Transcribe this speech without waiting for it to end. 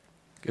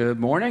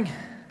Good morning.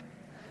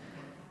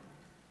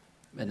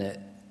 I'm going to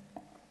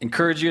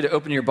encourage you to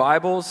open your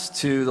Bibles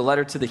to the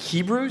letter to the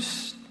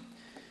Hebrews.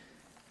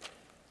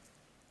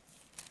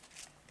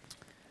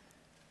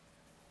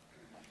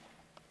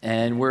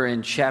 And we're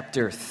in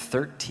chapter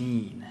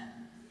 13.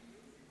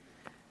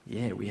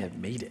 Yeah, we have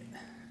made it.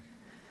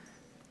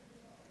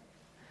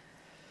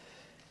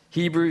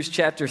 Hebrews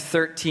chapter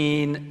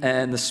 13,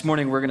 and this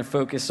morning we're going to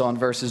focus on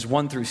verses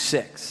 1 through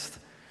 6.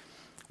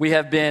 We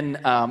have been,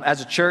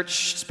 as a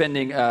church,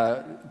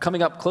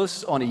 coming up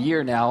close on a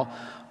year now,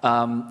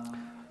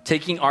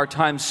 taking our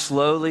time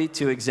slowly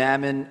to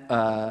examine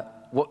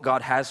what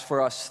God has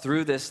for us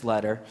through this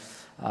letter.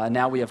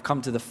 Now we have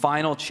come to the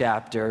final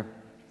chapter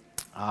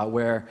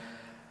where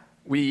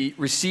we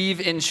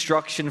receive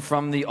instruction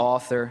from the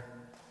author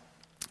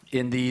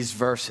in these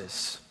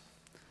verses.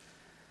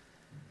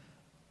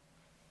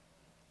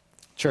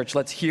 Church,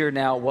 let's hear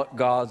now what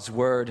God's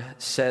word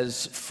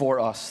says for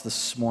us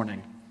this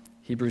morning.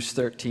 Hebrews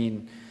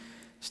 13,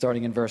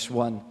 starting in verse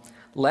 1.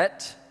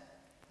 Let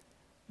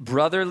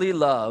brotherly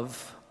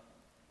love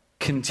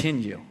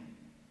continue.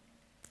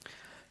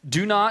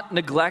 Do not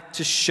neglect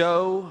to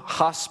show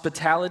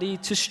hospitality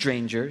to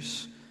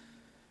strangers,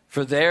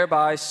 for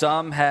thereby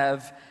some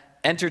have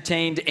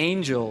entertained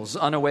angels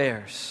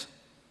unawares.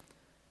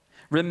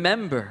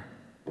 Remember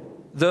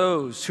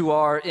those who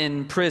are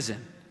in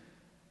prison,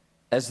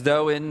 as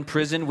though in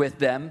prison with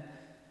them,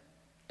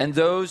 and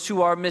those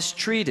who are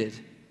mistreated,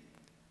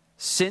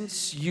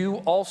 since you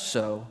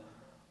also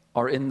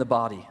are in the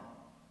body.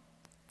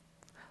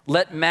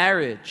 Let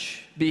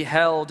marriage be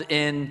held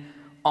in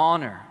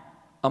honor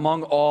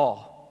among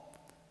all,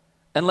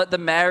 and let the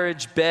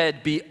marriage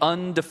bed be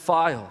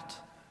undefiled,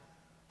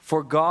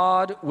 for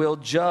God will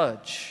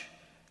judge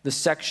the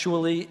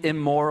sexually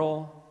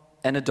immoral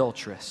and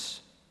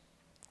adulterous.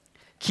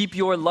 Keep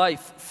your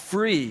life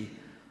free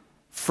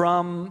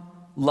from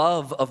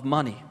love of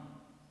money.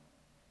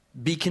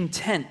 Be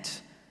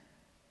content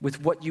with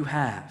what you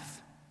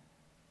have.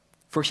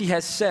 For he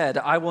has said,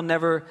 I will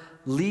never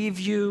leave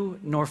you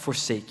nor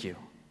forsake you.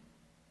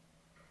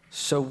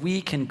 So we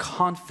can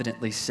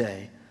confidently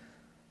say,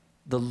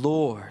 the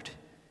Lord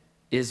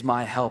is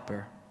my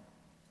helper.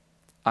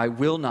 I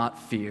will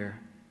not fear.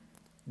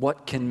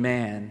 What can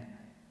man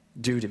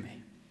do to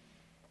me?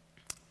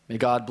 May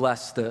God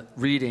bless the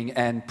reading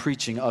and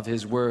preaching of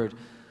his word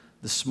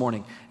this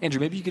morning.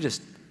 Andrew, maybe you could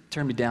just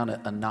turn me down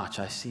a notch.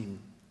 I seem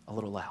a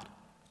little loud.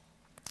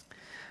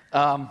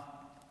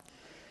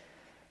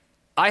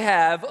 I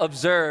have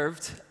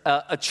observed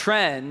a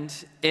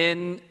trend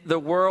in the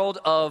world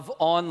of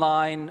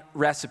online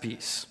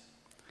recipes.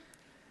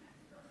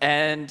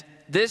 And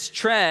this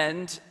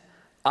trend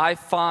I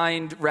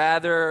find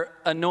rather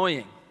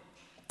annoying.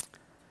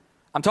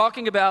 I'm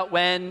talking about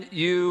when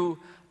you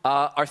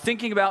are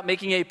thinking about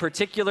making a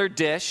particular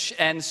dish,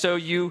 and so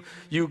you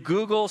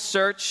Google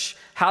search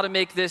how to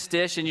make this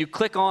dish, and you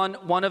click on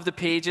one of the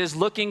pages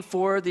looking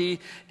for the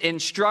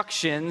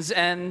instructions,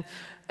 and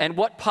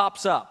what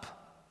pops up?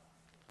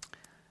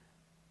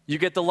 You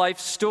get the life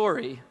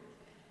story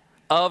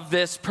of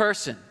this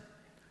person.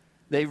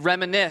 They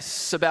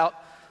reminisce about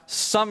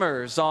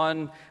summers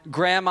on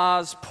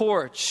grandma's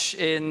porch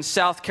in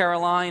South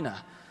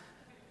Carolina,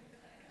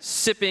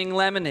 sipping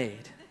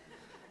lemonade.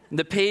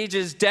 The page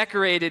is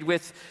decorated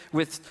with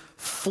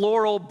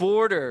floral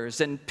borders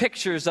and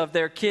pictures of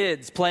their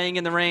kids playing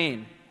in the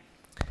rain.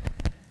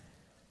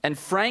 And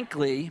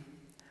frankly,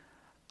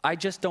 I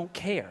just don't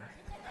care.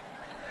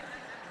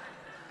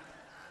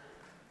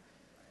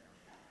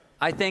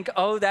 I think,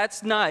 oh,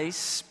 that's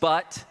nice,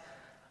 but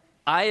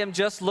I am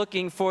just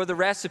looking for the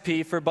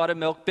recipe for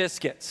buttermilk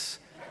biscuits.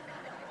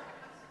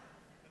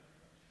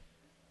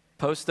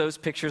 Post those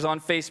pictures on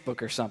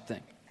Facebook or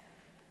something.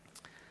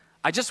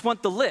 I just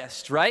want the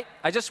list, right?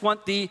 I just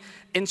want the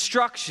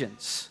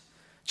instructions.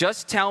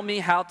 Just tell me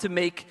how to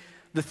make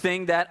the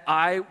thing that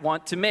I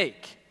want to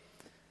make.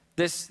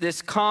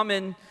 This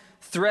common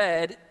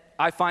thread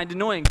I find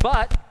annoying.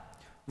 But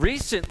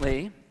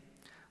recently,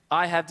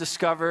 I have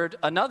discovered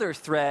another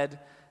thread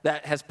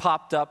that has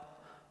popped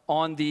up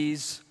on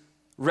these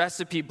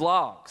recipe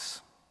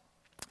blogs.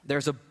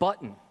 There's a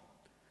button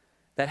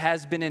that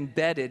has been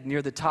embedded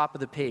near the top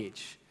of the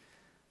page.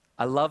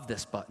 I love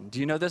this button. Do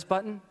you know this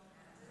button?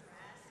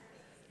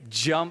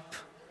 Jump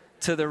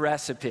to the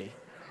recipe.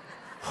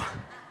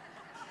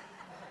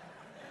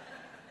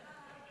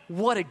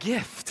 What a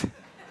gift.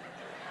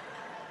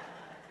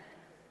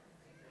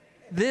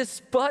 This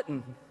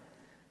button,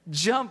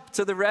 jump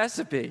to the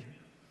recipe.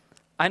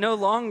 I no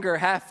longer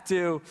have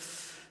to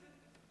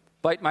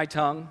bite my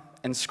tongue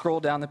and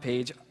scroll down the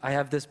page. I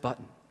have this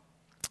button.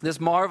 This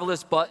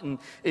marvelous button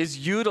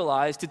is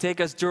utilized to take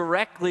us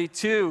directly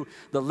to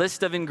the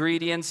list of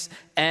ingredients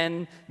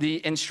and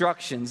the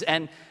instructions.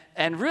 And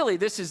really,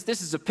 this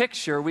is a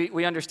picture.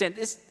 We understand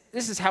this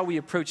is how we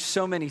approach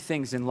so many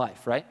things in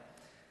life, right?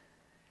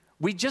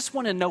 We just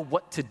want to know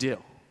what to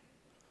do.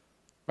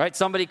 Right?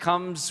 Somebody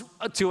comes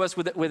to us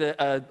with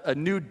a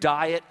new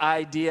diet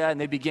idea, and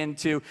they begin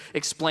to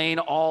explain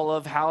all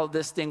of how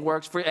this thing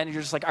works and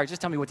you're just like, all right, just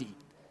tell me what to eat.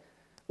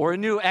 or a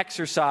new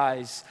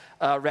exercise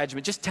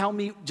regimen. Just tell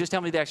me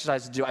the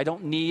exercise to do. I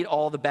don't need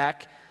all the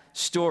back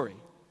story.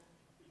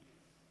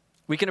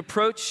 We can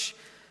approach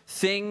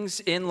things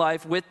in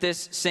life with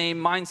this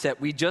same mindset.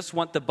 We just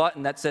want the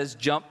button that says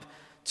jump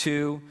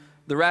to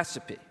the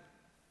recipe.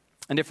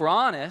 And if we're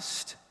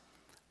honest,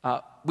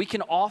 we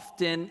can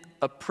often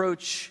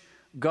approach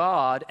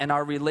God and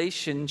our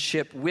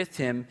relationship with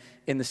him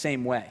in the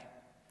same way.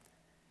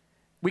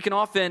 We can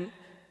often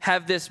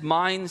have this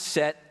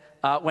mindset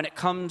when it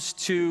comes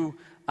to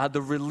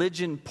the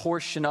religion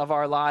portion of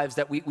our lives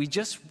that we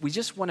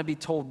just want to be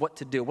told what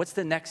to do. What's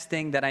the next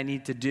thing that I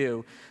need to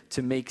do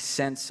to make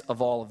sense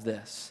of all of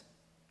this?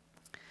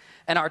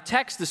 And our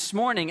text this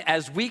morning,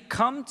 as we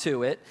come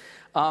to it,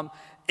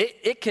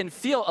 it can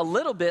feel a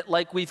little bit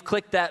like we've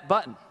clicked that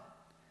button.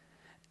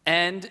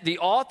 And the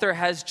author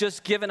has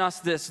just given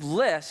us this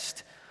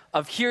list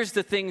of here's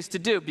the things to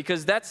do,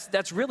 because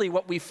that's really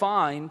what we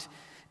find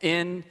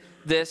in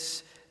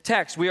this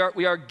text. We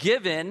are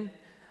given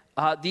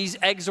these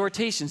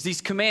exhortations,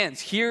 these commands.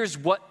 Here's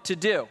what to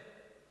do.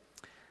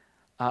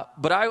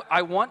 But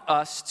I want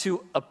us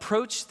to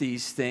approach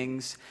these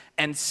things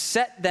and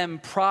set them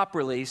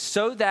properly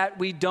so that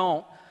we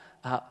don't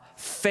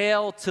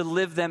fail to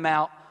live them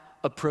out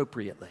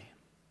appropriately.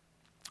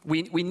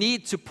 We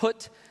need to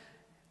put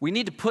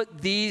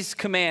these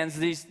commands,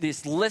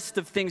 this list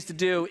of things to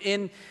do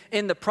in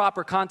the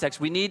proper context.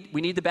 We need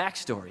the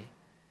backstory.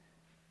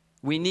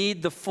 We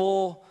need the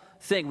full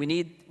thing. We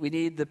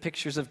need the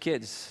pictures of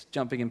kids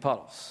jumping in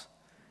puddles.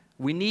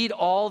 We need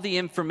all the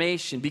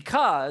information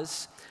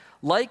because,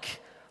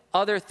 like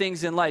other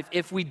things in life,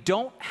 if we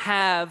don't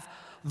have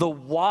the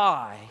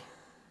why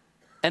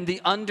and the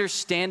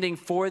understanding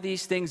for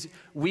these things,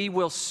 we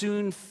will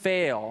soon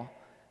fail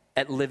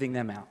at living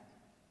them out.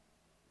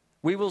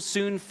 We will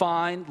soon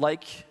find,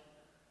 like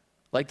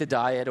the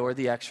diet or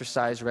the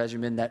exercise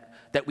regimen,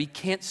 that we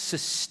can't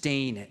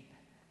sustain it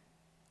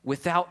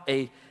without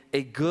a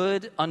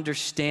good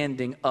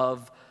understanding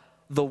of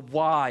the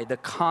why, the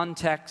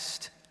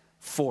context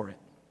for it.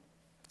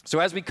 So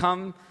as we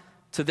come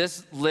to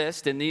this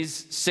list in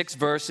these 6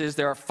 verses,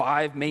 there are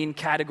 5 main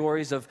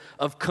categories of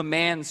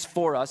commands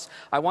for us.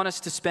 I want us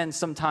to spend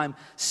some time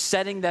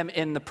setting them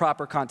in the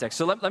proper context.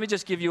 So let me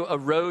just give you a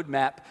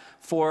roadmap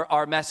for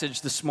our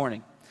message this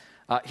morning.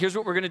 Here's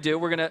what we're going to do.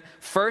 We're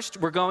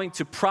going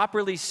to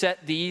properly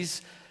set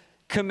these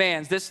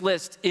commands, this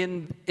list,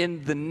 in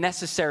the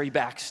necessary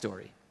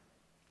backstory.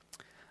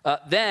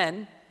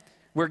 Then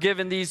we're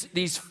given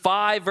these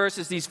 5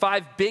 verses, these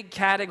 5 big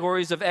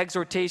categories of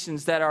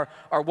exhortations that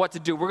are what to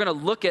do. We're going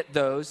to look at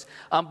those,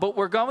 but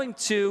we're going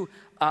to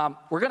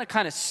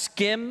kind of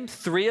skim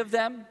 3 of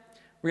them.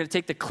 We're going to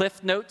take the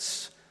cliff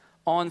notes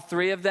on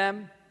 3 of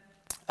them,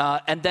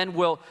 and then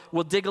we'll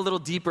dig a little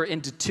deeper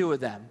into 2 of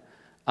them,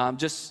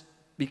 just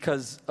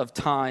because of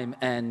time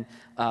and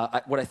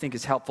what I think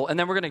is helpful. And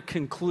then we're going to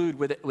conclude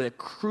with a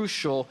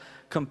crucial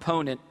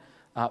component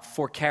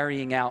for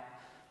carrying out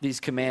these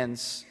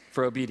commands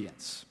for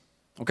obedience.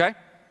 Okay?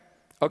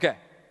 Okay.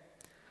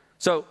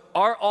 So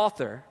our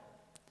author,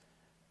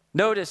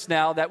 notice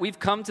now that we've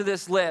come to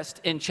this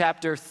list in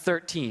chapter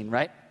 13,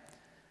 right?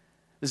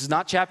 This is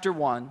not chapter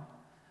 1,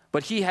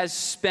 but he has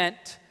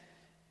spent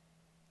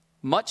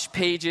much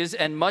pages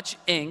and much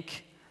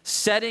ink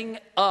setting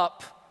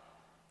up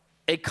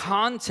a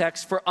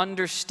context for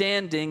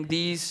understanding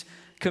these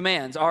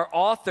commands. Our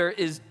author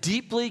is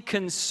deeply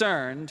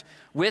concerned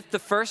with the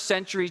first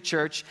century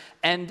church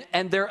and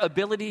their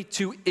ability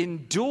to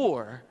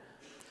endure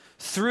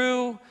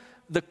through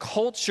the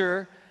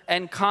culture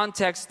and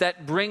context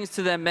that brings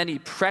to them many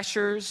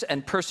pressures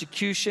and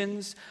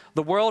persecutions.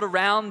 The world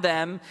around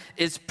them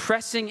is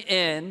pressing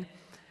in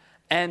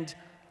and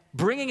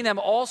bringing them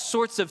all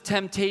sorts of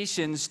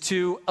temptations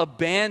to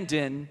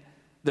abandon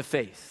the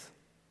faith.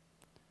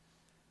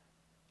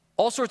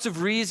 All sorts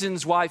of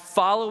reasons why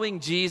following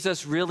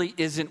Jesus really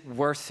isn't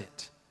worth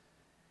it.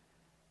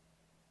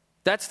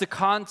 That's the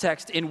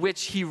context in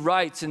which he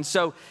writes. And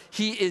so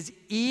he is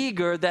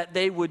eager that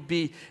they would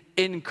be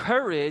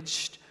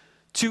encouraged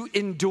to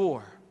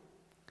endure,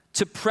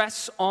 to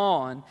press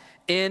on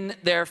in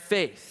their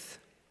faith.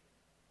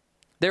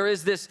 There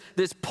is this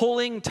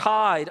pulling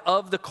tide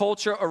of the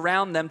culture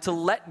around them to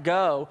let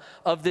go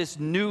of this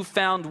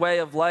newfound way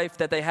of life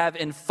that they have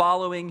in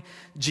following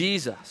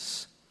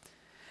Jesus.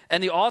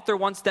 And the author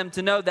wants them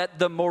to know that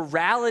the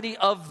morality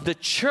of the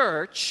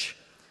church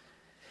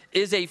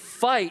is a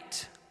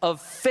fight of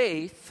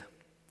faith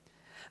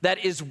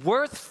that is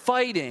worth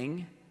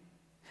fighting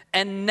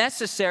and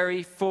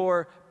necessary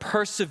for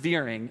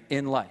persevering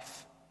in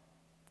life.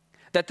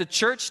 That the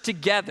church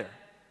together,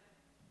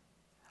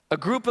 a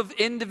group of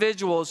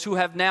individuals who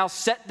have now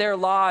set their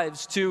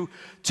lives to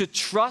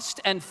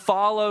trust and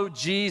follow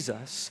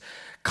Jesus,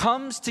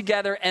 comes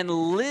together and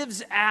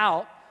lives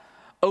out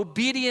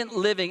obedient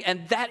living,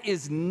 and that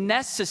is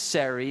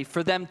necessary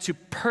for them to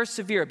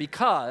persevere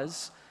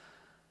because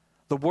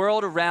the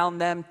world around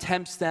them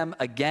tempts them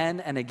again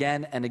and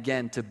again and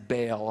again to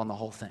bail on the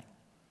whole thing.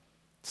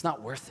 It's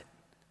not worth it.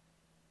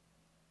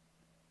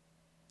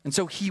 And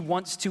so he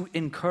wants to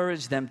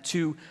encourage them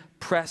to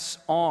press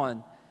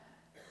on.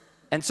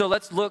 And so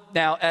let's look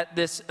now at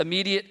this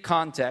immediate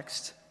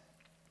context.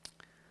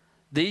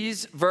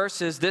 These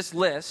verses, this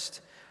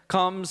list,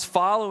 comes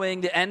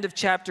following the end of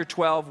chapter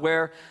 12,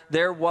 where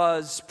there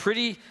was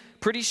pretty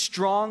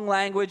strong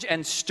language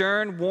and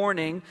stern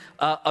warning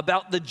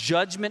about the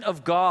judgment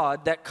of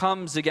God that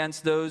comes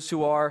against those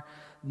who are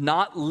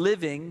not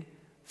living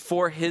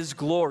for his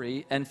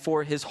glory and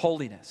for his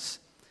holiness.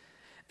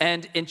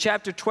 And in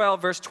chapter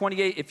 12, verse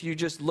 28, if you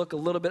just look a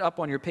little bit up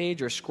on your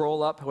page or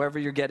scroll up, however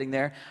you're getting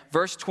there,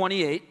 verse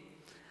 28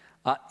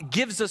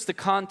 gives us the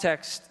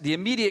context, the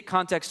immediate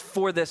context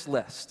for this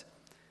list.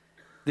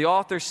 The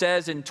author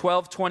says in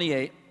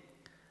 12:28,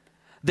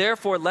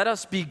 "Therefore let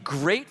us be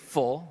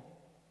grateful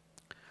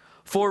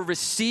for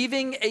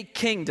receiving a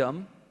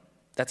kingdom,"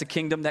 that's a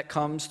kingdom that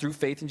comes through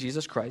faith in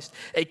Jesus Christ,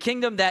 "a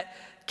kingdom that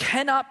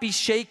cannot be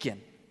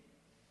shaken,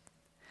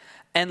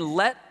 and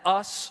let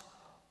us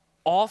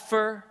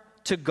offer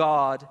to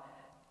God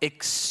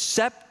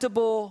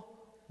acceptable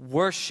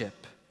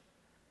worship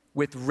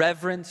with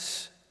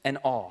reverence and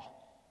awe."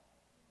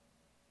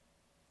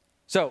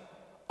 So,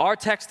 our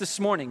text this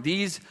morning,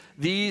 these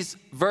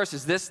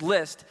verses, this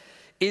list,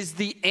 is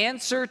the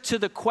answer to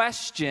the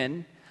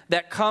question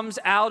that comes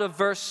out of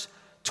verse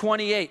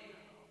 28.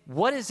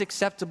 What is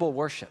acceptable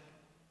worship?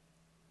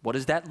 What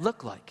does that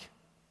look like?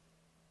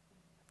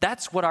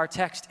 That's what our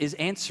text is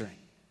answering.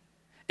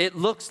 It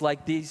looks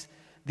like these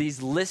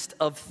list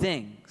of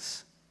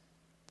things.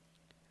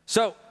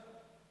 So,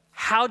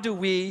 how do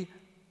we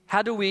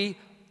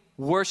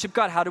worship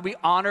God? How do we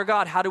honor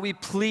God? How do we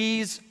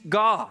please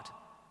God?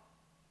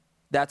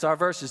 That's our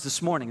verses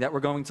this morning that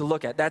we're going to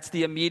look at. That's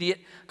the immediate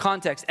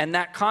context. And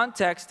that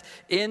context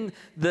in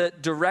the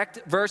direct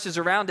verses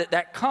around it,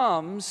 that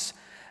comes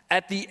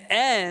at the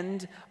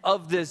end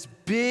of this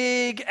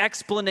big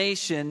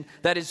explanation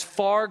that is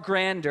far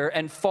grander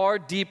and far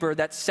deeper,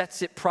 that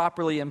sets it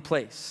properly in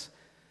place.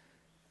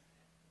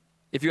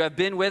 If you have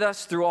been with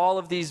us through all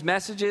of these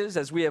messages,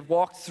 as we have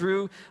walked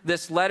through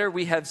this letter,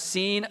 we have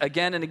seen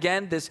again and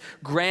again this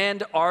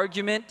grand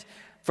argument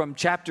from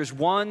chapters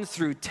 1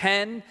 through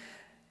 10,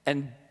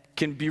 and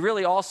can be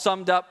really all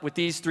summed up with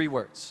these three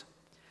words: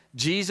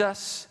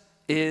 Jesus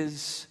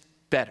is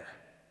better.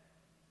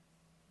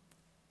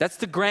 That's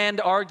the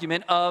grand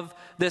argument of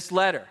this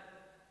letter.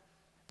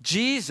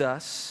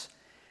 Jesus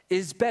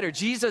is better.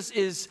 Jesus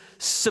is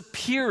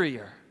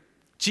superior.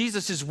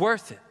 Jesus is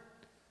worth it.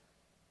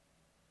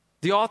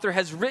 The author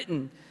has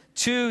written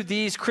to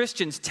these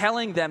Christians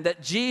telling them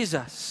that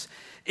Jesus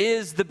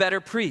is the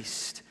better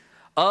priest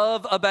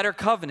of a better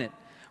covenant,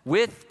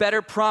 with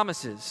better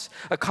promises,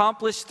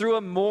 accomplished through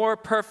a more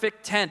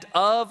perfect tent,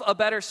 of a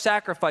better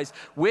sacrifice,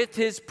 with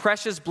his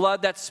precious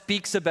blood that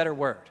speaks a better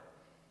word.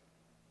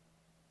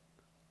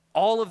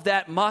 All of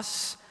that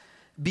must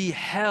be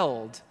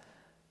held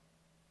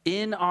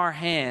in our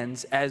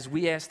hands as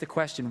we ask the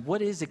question,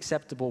 what is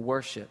acceptable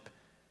worship,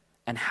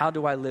 and how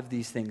do I live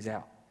these things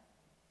out?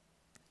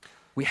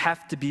 We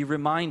have to be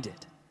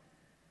reminded.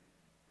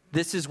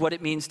 This is what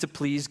it means to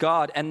please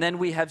God. And then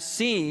we have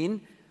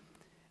seen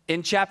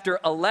in chapter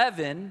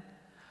 11,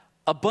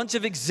 a bunch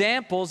of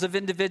examples of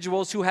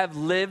individuals who have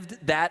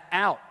lived that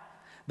out.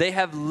 They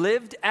have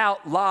lived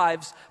out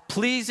lives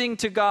pleasing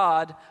to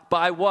God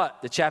by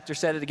what? The chapter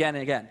said it again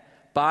and again.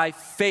 By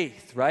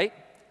faith, right?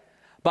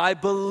 By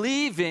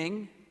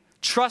believing,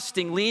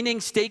 trusting,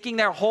 leaning, staking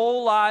their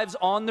whole lives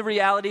on the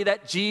reality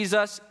that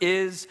Jesus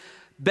is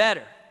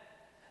better.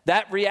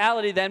 That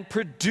reality then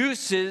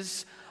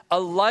produces a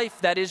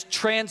life that is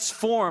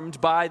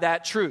transformed by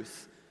that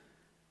truth.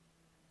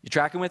 You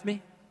tracking with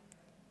me?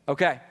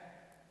 Okay.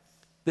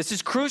 This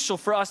is crucial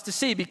for us to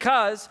see,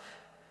 because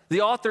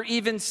the author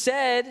even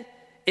said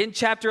in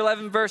chapter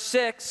 11, verse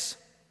 6,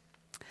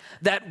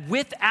 that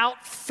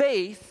without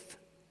faith,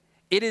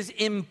 it is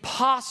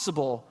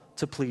impossible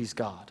to please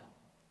God.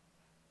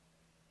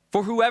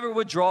 For whoever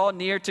would draw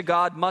near to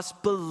God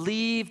must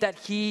believe that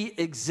he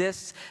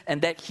exists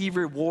and that he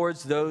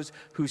rewards those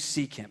who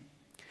seek him.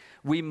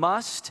 We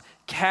must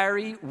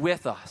carry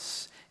with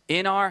us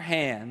in our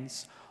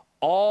hands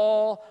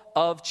all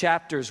of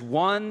chapters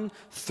 1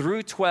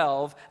 through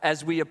 12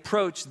 as we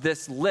approach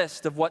this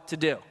list of what to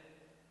do.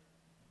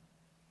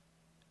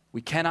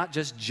 We cannot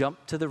just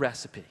jump to the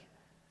recipe.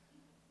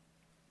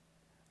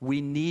 We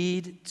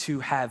need to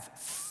have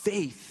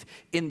faith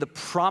in the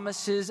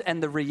promises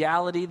and the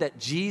reality that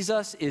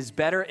Jesus is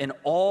better in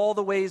all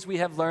the ways we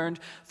have learned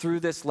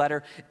through this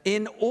letter,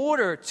 in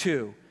order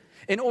to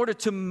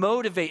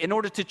motivate, in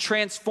order to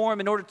transform,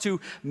 in order to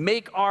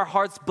make our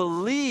hearts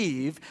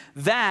believe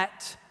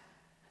that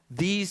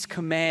these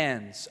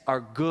commands are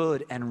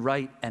good and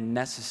right and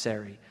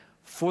necessary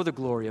for the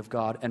glory of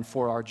God and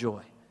for our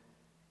joy.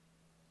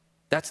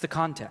 That's the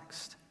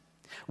context.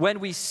 When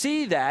we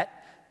see that,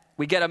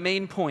 we get a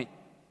main point.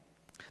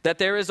 That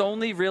there's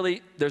only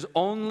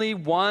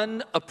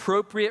one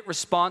appropriate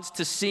response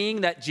to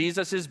seeing that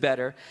Jesus is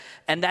better,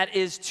 and that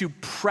is to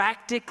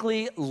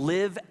practically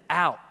live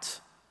out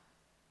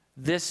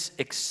this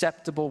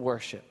acceptable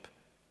worship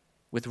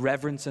with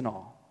reverence and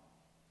awe.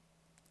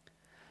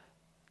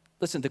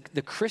 Listen,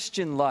 the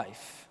Christian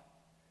life,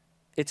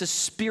 it's a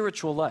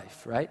spiritual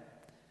life, right?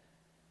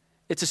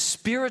 It's a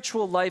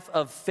spiritual life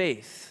of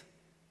faith.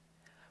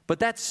 But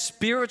that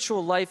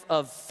spiritual life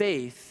of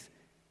faith,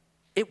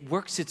 it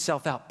works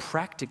itself out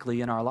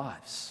practically in our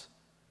lives.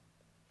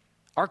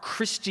 Our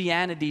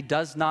Christianity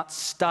does not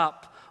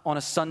stop on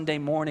a Sunday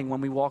morning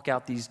when we walk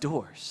out these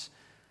doors.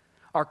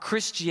 Our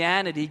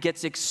Christianity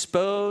gets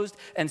exposed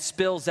and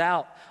spills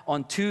out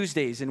on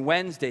Tuesdays and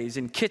Wednesdays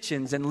in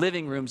kitchens and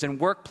living rooms and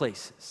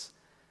workplaces.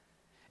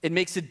 It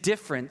makes a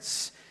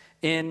difference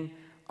in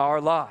our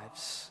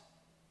lives.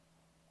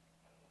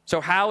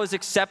 So how is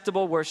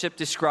acceptable worship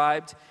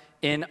described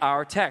in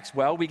our text?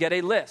 Well, we get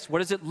a list. What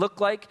does it look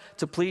like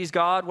to please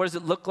God? What does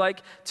it look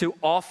like to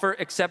offer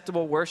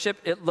acceptable worship?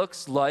 It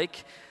looks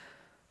like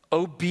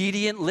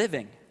obedient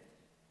living.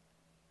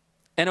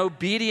 An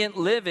obedient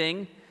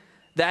living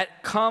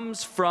that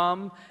comes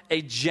from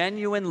a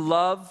genuine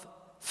love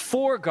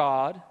for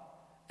God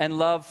and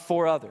love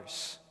for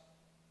others.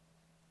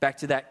 Back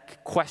to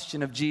that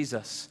question of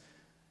Jesus.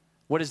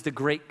 What is the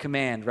great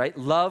command, right?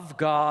 Love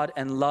God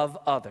and love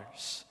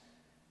others.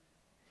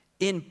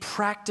 In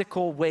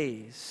practical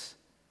ways,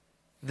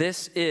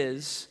 this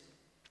is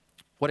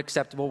what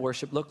acceptable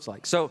worship looks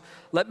like. So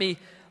let me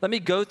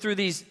go through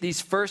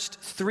these first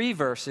 3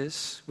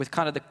 verses with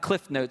kind of the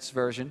Cliff Notes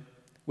version.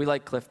 We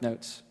like Cliff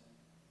Notes.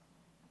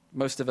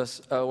 Most of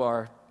us owe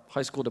our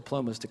high school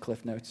diplomas to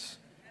Cliff Notes.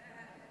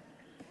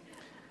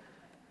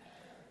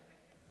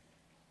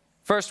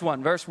 First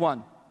one, verse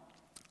 1.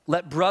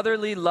 Let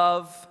brotherly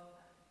love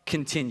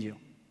continue.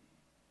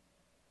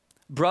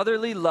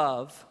 Brotherly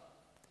love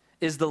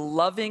is the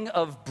loving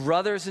of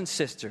brothers and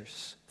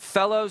sisters,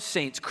 fellow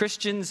saints,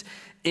 Christians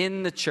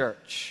in the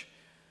church.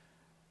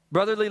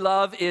 Brotherly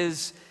love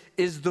is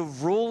the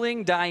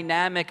ruling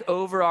dynamic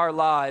over our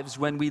lives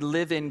when we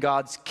live in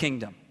God's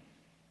kingdom.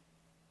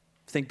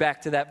 Think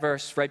back to that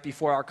verse right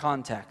before our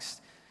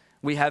context.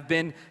 We have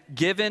been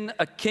given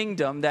a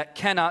kingdom that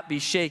cannot be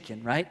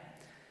shaken, right?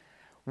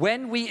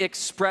 When we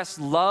express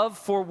love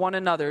for one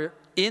another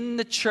in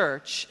the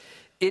church,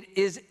 it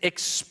is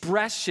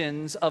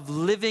expressions of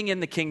living in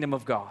the kingdom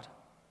of God.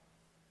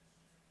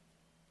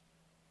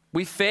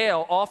 We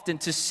fail often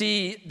to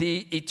see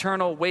the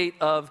eternal weight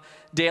of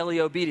daily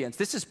obedience.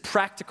 This is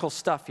practical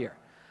stuff here.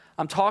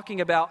 I'm talking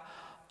about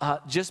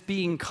just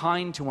being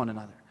kind to one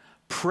another,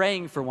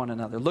 praying for one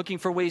another, looking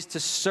for ways to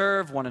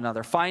serve one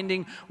another,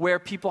 finding where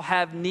people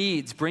have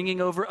needs,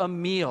 bringing over a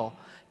meal,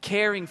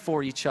 caring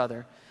for each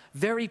other.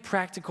 Very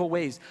practical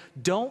ways.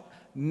 Don't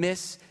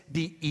miss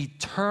the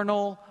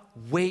eternal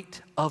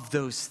weight of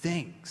those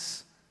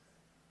things.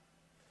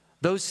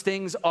 Those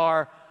things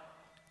are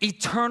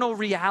eternal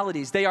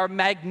realities. They are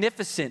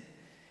magnificent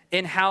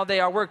in how they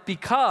are worked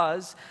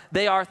because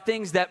they are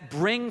things that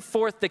bring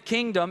forth the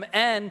kingdom,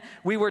 and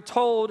we were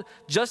told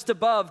just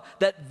above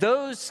that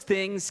those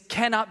things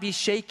cannot be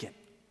shaken.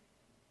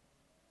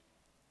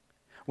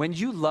 When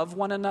you love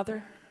one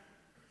another,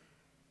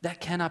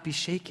 that cannot be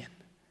shaken.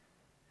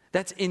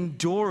 That's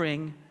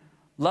enduring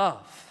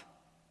love.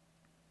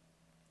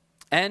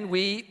 And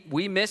we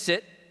miss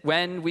it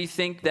when we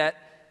think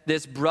that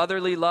this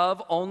brotherly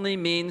love only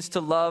means to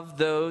love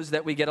those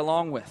that we get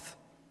along with.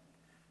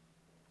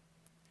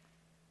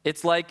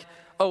 It's like,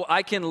 oh,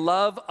 I can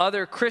love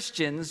other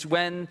Christians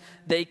when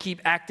they keep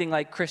acting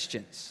like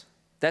Christians.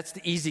 That's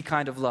the easy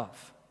kind of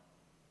love.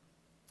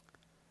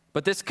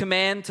 But this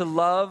command to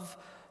love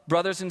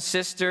brothers and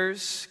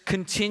sisters,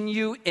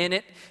 continue in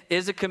it,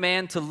 is a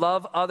command to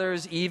love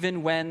others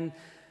even when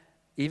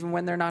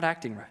they're not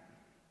acting right.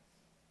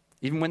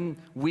 Even when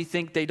we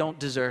think they don't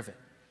deserve it.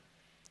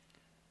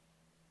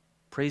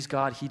 Praise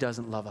God, He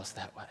doesn't love us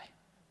that way.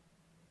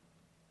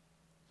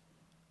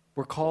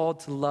 We're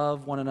called to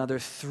love one another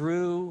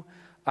through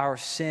our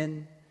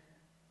sin,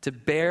 to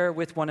bear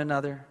with one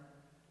another,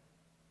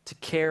 to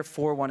care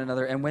for one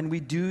another. And when we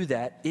do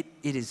that, it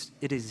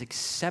is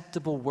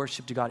acceptable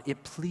worship to God.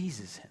 It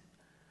pleases Him.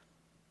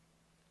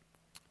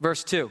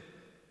 Verse 2.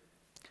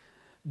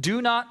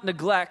 Do not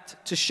neglect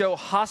to show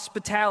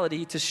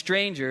hospitality to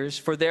strangers,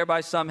 for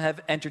thereby some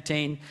have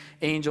entertained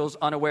angels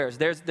unawares.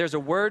 There's a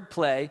word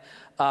play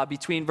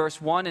between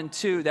verse 1 and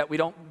 2 that we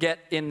don't get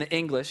in the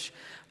English,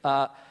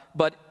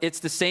 but it's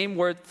the same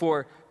word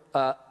for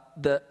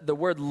the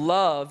word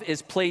love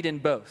is played in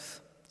both.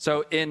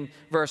 So in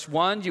verse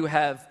 1, you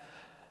have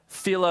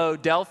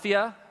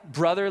Philadelphia,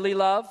 brotherly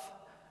love,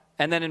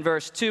 and then in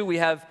verse 2, we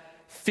have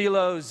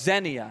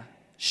philoxenia,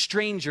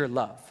 stranger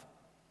love.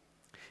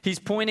 He's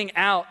pointing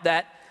out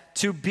that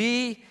to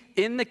be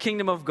in the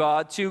kingdom of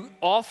God, to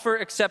offer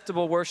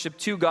acceptable worship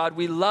to God,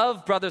 we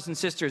love brothers and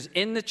sisters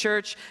in the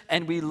church,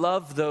 and we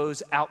love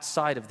those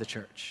outside of the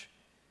church.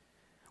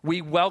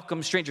 We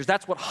welcome strangers.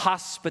 That's what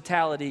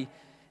hospitality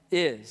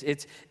is.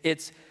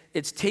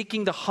 It's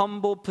taking the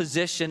humble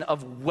position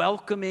of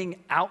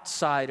welcoming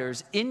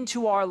outsiders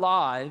into our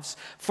lives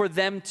for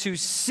them to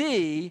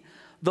see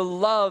the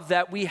love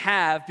that we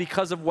have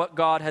because of what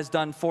God has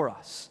done for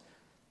us.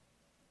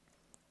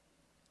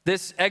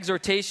 This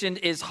exhortation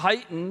is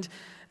heightened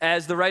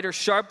as the writer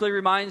sharply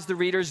reminds the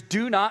readers,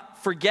 do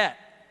not forget.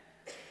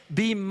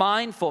 Be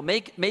mindful.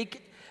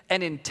 Make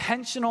an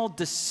intentional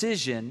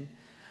decision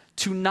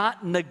to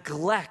not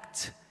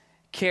neglect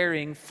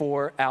caring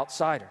for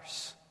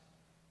outsiders.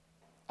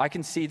 I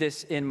can see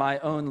this in my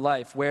own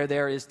life where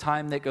there is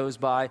time that goes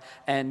by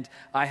and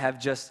I have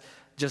just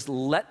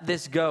let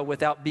this go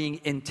without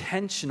being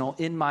intentional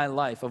in my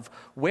life of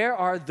where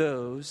are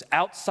those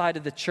outside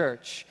of the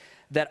church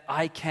that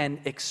I can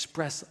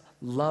express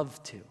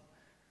love to,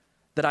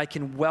 that I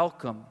can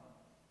welcome,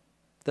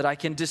 that I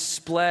can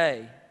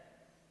display.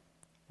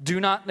 Do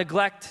not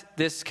neglect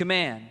this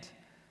command.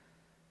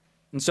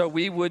 And so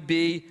we would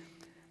be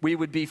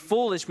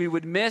foolish, we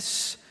would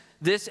miss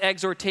this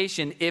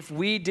exhortation if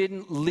we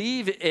didn't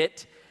leave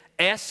it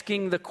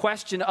asking the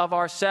question of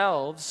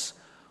ourselves,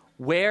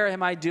 where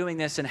am I doing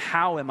this and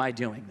how am I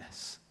doing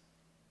this?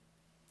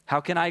 How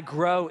can I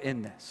grow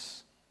in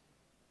this?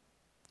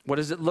 What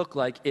does it look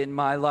like in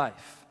my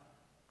life?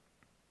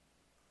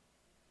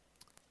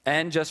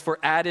 And just for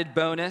added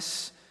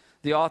bonus,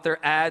 the author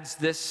adds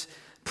this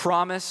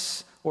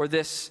promise or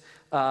this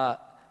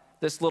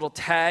little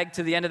tag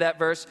to the end of that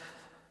verse.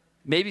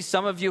 Maybe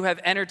some of you have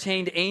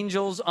entertained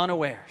angels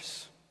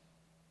unawares.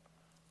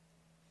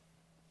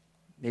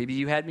 Maybe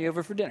you had me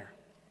over for dinner.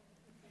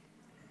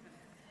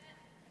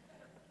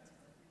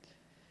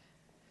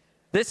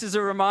 This is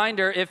a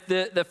reminder, if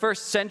the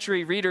first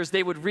century readers,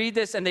 they would read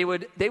this and they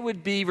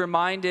would be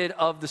reminded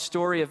of the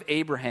story of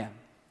Abraham.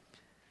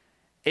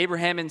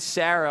 Abraham and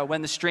Sarah,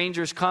 when the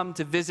strangers come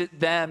to visit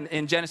them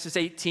in Genesis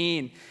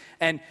 18,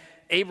 and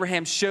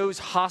Abraham shows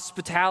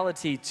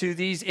hospitality to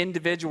these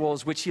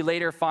individuals, which he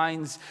later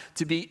finds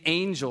to be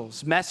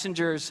angels,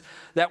 messengers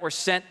that were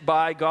sent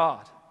by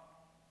God.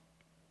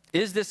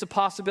 Is this a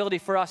possibility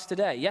for us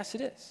today? Yes,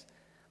 it is.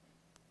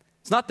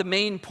 It's not the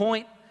main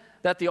point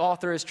that the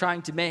author is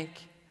trying to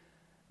make.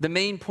 The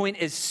main point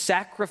is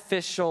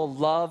sacrificial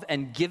love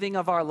and giving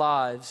of our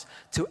lives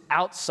to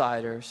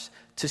outsiders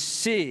to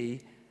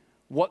see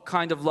what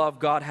kind of love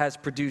God has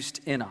produced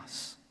in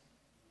us.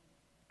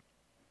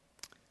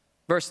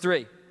 Verse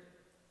 3.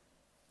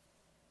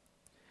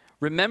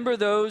 Remember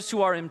those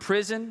who are in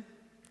prison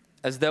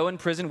as though in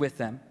prison with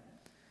them,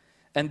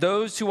 and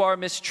those who are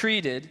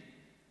mistreated,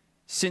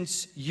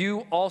 since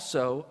you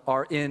also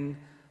are in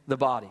the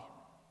body.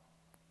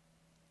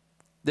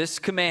 This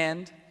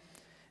command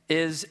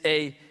is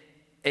a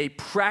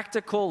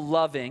practical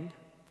loving,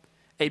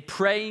 a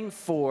praying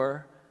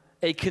for,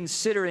 a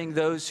considering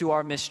those who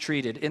are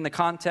mistreated. In the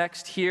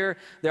context here,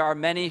 there are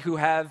many who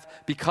have,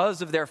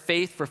 because of their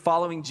faith for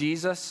following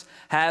Jesus,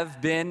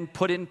 have been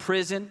put in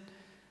prison,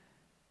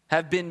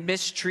 have been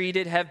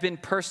mistreated, have been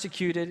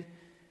persecuted,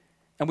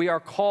 and we are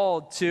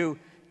called to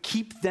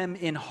keep them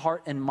in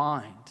heart and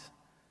mind,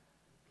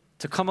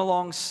 to come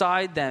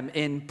alongside them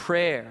in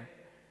prayer,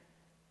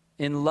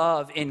 in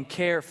love, in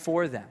care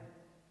for them.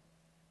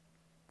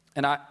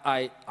 And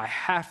I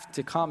have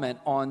to comment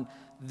on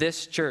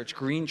this church,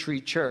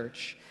 Greentree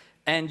Church,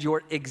 and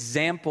your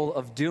example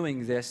of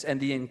doing this and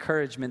the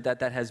encouragement that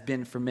has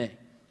been for me.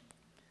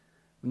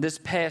 This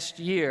past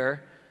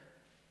year,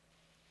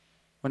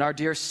 when our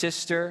dear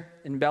sister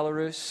in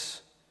Belarus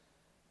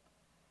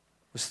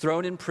was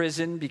thrown in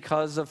prison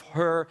because of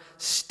her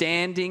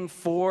standing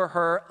for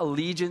her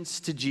allegiance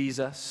to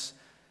Jesus,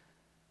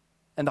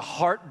 and the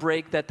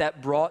heartbreak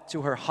that brought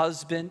to her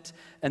husband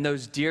and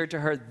those dear to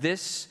her,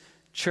 this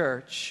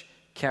church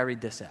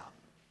carried this out.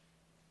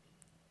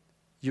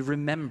 You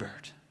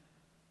remembered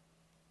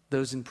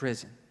those in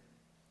prison.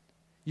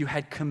 You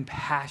had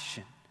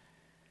compassion.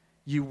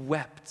 You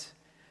wept.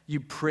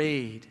 You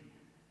prayed.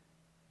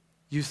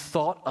 You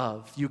thought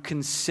of. You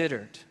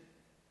considered.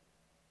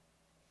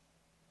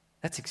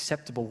 That's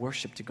acceptable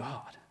worship to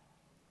God.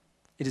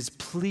 It is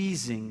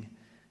pleasing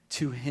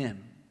to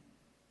Him.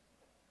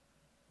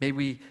 May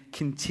we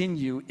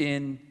continue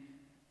in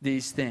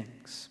these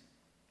things.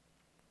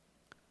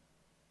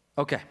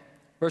 Okay,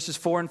 verses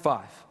 4 and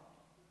 5.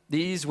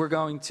 These we're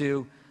going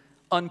to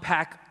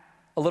unpack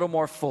a little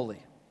more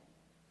fully.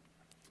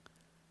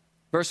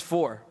 Verse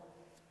 4.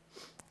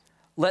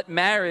 Let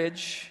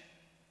marriage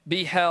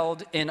be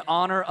held in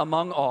honor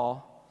among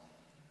all,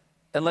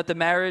 and let the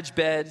marriage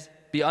bed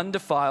be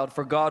undefiled,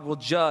 for God will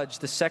judge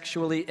the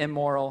sexually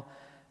immoral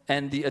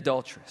and the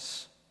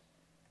adulterous.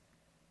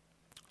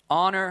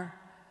 Honor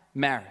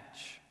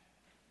marriage.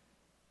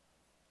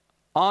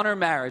 Honor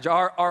marriage.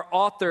 Our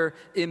author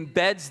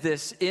embeds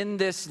this in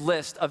this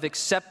list of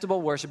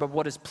acceptable worship of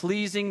what is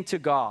pleasing to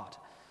God.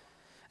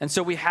 And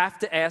so we have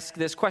to ask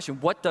this question.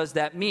 What does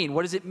that mean?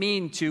 What does it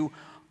mean to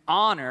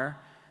honor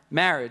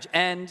marriage?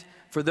 And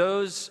for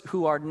those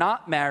who are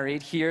not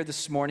married here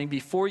this morning,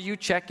 before you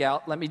check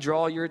out, let me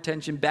draw your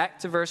attention back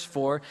to verse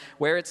 4,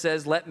 where it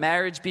says, let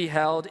marriage be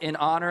held in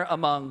honor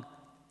among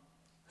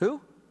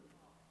who?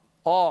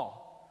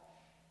 All.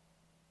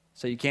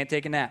 So you can't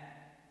take a nap.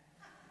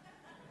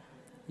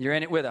 You're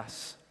in it with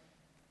us.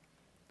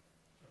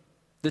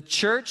 The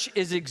church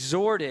is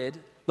exhorted,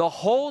 the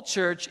whole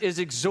church is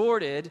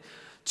exhorted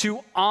to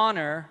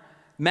honor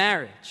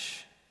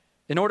marriage.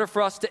 In order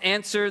for us to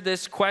answer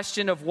this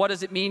question of what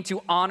does it mean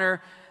to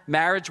honor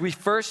marriage, we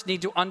first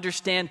need to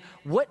understand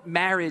what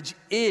marriage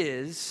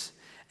is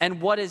and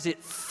what is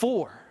it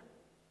for.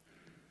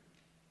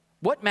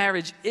 What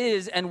marriage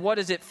is and what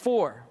is it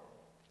for?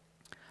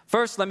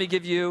 First, let me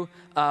give you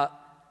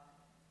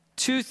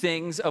two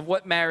things of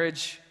what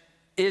marriage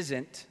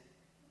isn't.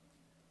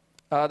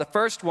 The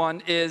first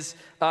one is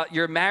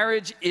your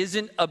marriage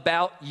isn't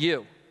about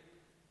you.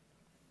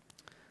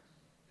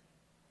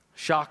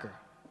 Shocker.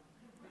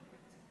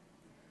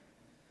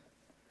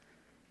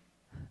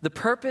 The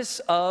purpose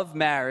of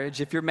marriage,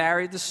 if you're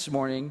married this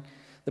morning,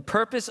 the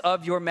purpose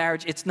of your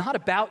marriage, it's not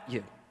about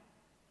you.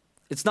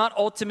 It's not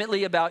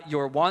ultimately about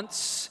your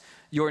wants,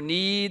 your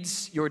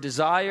needs, your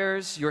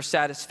desires, your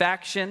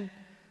satisfaction.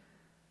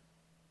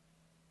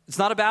 It's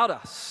not about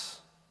us.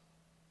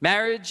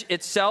 Marriage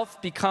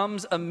itself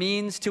becomes a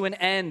means to an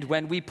end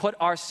when we put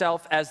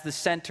ourselves as the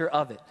center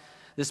of it.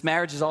 This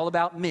marriage is all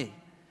about me.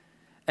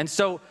 And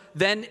so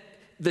then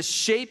the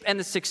shape and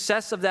the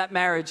success of that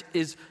marriage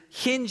is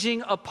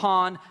hinging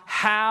upon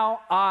how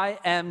I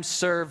am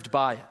served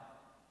by it.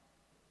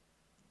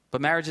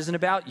 But marriage isn't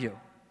about you.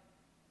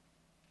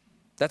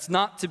 That's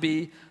not to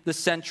be the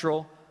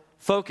central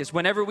focus.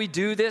 Whenever we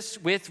do this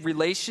with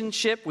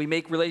relationship, we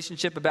make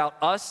relationship about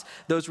us,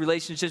 those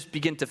relationships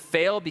begin to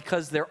fail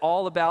because they're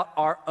all about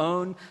our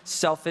own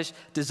selfish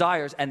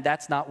desires, and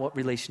that's not what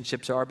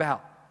relationships are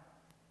about.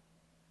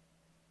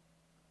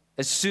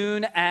 As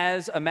soon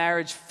as a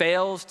marriage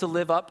fails to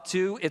live up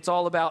to, it's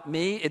all about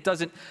me, it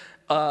doesn't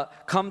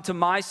come to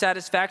my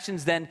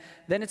satisfactions, then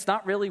it's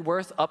not really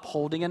worth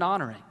upholding and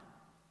honoring.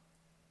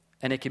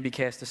 And it can be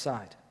cast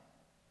aside.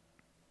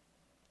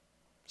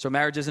 So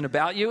marriage isn't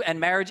about you, and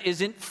marriage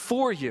isn't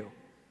for you.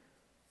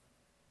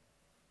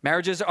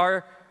 Marriages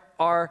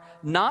are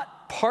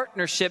not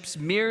partnerships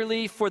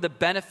merely for the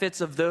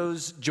benefits of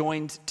those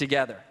joined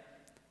together.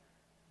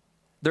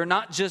 They're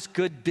not just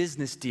good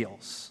business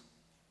deals.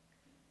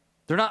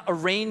 They're not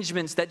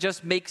arrangements that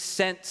just make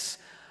sense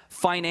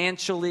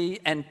financially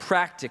and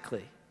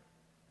practically.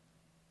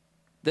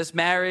 This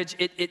marriage,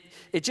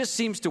 it just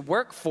seems to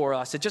work for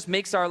us. It just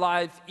makes our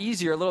life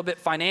easier a little bit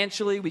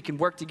financially. We can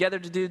work together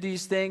to do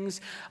these things.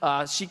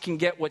 She can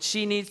get what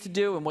she needs to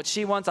do and what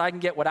she wants. I can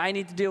get what I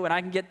need to do and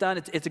I can get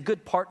done. It's a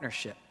good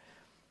partnership.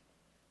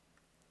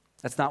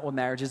 That's not what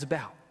marriage is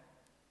about.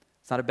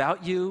 It's not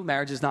about you.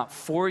 Marriage is not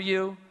for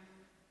you.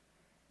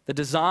 The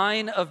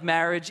design of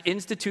marriage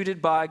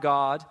instituted by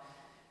God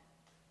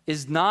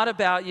is not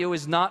about you,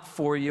 is not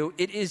for you.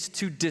 It is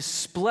to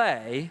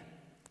display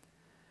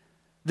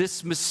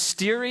this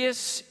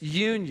mysterious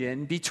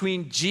union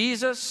between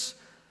Jesus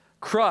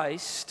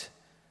Christ,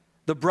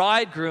 the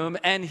bridegroom,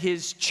 and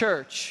his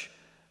church,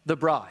 the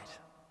bride.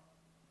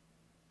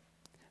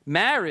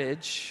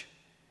 Marriage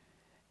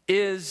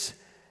is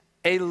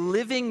a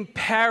living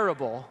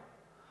parable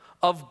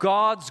of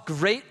God's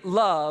great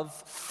love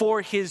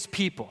for his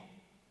people.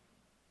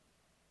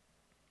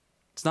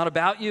 It's not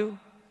about you.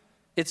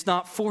 It's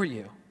not for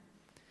you.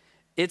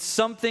 It's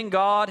something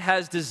God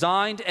has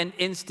designed and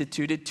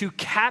instituted to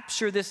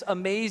capture this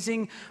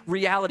amazing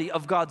reality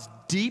of God's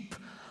deep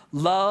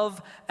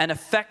love and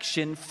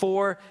affection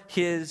for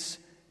his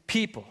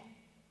people.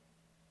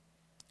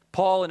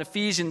 Paul in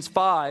Ephesians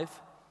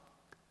 5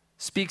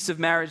 speaks of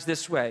marriage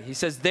this way. He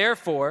says,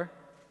 "Therefore,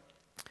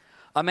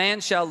 a man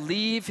shall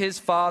leave his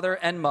father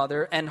and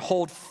mother and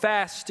hold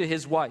fast to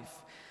his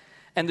wife,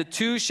 and the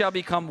two shall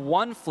become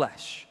one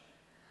flesh.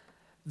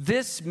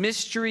 This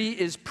mystery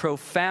is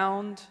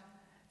profound,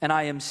 and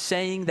I am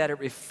saying that it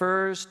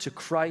refers to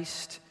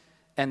Christ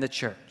and the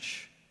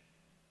church."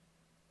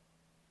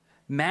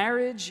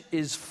 Marriage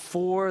is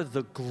for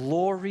the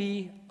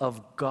glory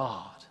of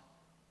God.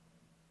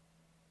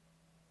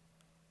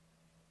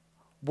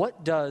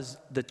 What does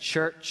the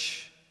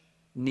church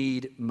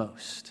need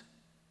most?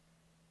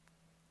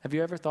 Have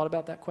you ever thought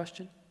about that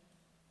question?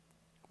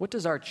 What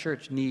does our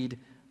church need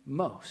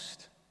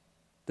most?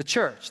 The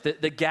church,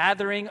 the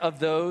gathering of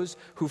those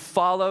who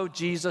follow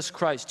Jesus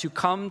Christ, to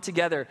come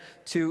together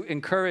to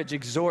encourage,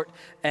 exhort,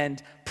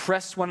 and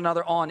press one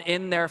another on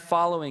in their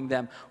following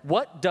them.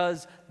 What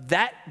does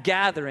that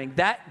gathering,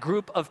 that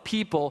group of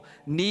people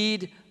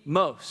need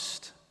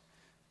most?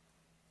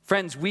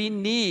 Friends, we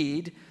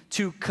need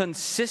to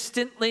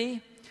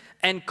consistently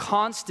and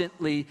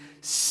constantly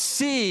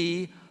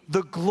see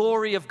the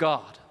glory of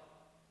God.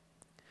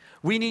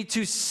 We need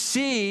to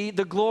see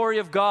the glory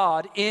of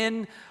God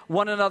in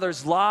one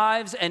another's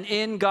lives and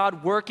in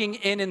God working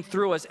in and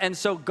through us. And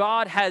so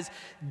God has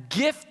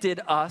gifted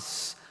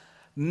us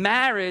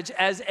marriage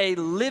as a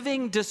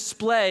living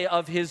display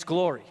of his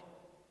glory.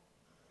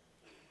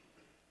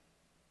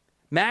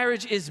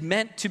 Marriage is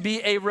meant to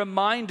be a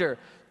reminder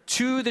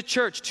to the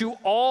church, to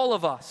all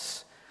of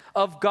us,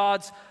 of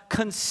God's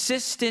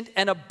consistent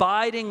and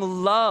abiding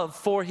love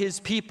for his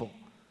people.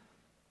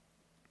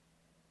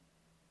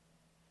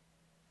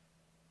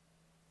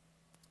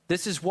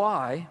 This is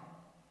why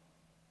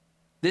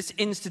this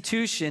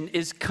institution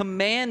is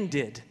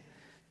commanded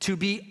to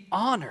be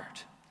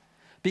honored,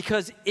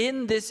 Because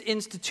in this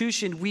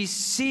institution, we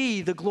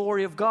see the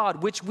glory of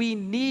God, which we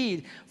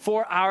need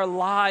for our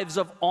lives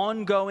of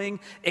ongoing,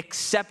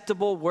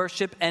 acceptable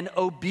worship and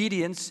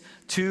obedience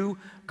to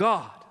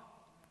God.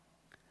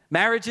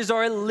 Marriages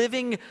are a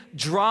living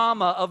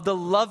drama of the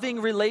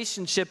loving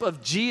relationship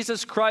of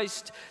Jesus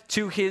Christ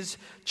to his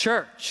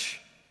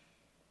church.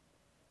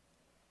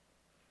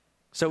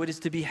 So it is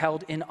to be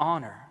held in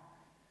honor.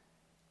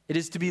 It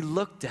is to be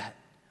looked at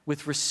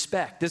with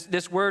respect.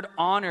 This word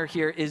honor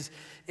here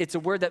it's a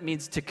word that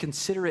means to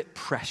consider it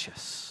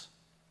precious.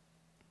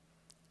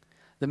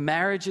 The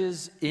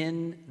marriages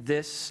in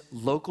this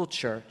local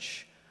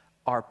church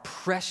are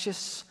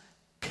precious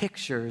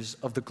pictures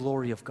of the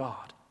glory of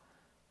God.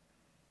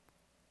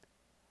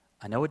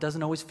 I know it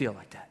doesn't always feel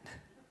like that,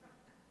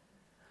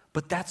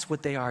 but that's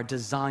what they are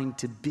designed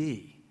to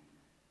be.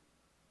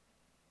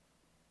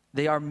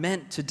 They are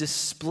meant to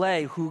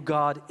display who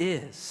God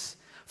is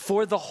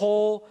for the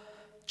whole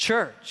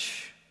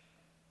church,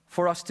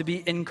 for us to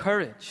be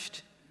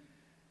encouraged.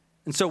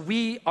 And so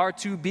we are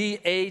to be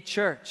a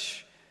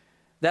church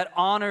that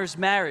honors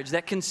marriage,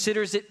 that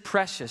considers it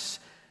precious,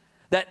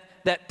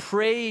 that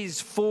prays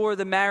for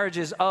the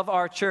marriages of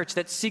our church,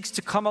 that seeks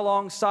to come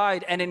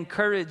alongside and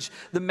encourage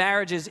the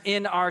marriages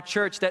in our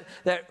church,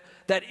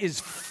 that is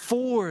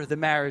for the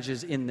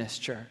marriages in this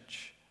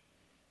church.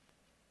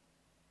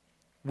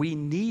 We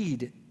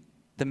need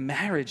the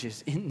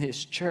marriages in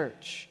this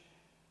church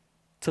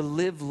to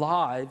live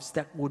lives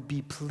that would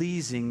be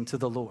pleasing to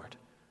the Lord.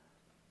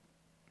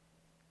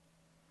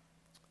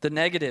 The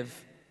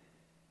negative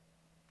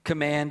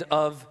command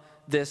of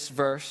this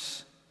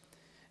verse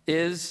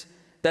is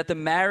that the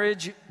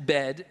marriage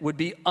bed would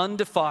be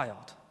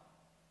undefiled,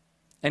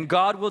 and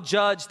God will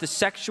judge the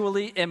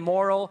sexually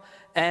immoral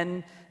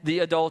and the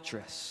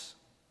adulterous.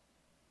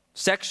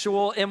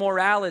 Sexual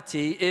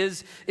immorality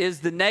is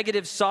the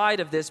negative side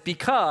of this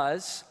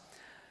because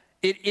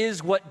it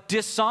is what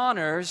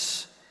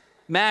dishonors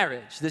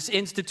marriage, this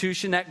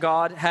institution that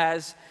God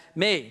has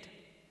made.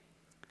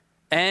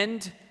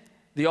 And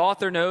the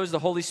author knows, the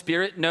Holy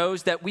Spirit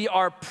knows, that we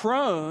are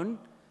prone,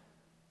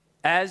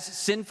 as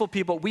sinful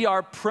people, we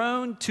are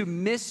prone to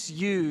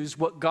misuse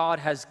what God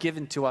has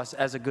given to us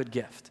as a good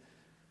gift.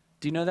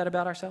 Do you know that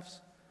about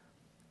ourselves?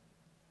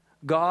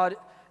 God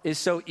is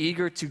so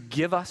eager to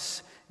give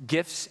us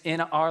gifts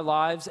in our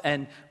lives,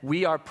 and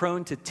we are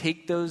prone to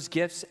take those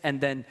gifts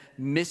and then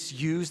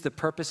misuse the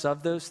purpose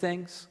of those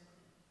things.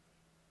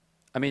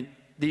 I mean,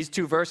 these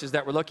two verses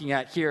that we're looking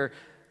at here,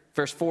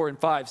 verse 4 and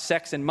 5,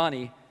 sex and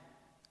money,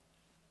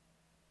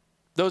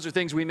 those are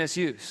things we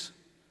misuse.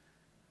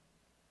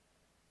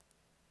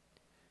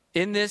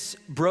 In this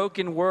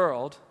broken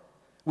world,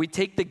 we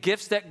take the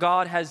gifts that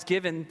God has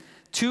given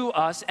to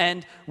us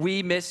and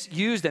we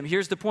misuse them.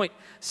 Here's the point.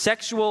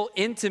 Sexual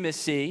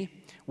intimacy,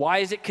 why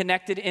is it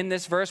connected in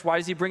this verse? Why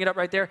does he bring it up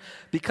right there?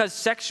 Because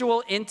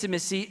sexual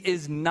intimacy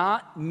is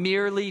not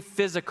merely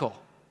physical.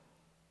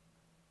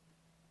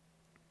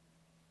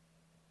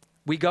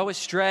 We go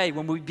astray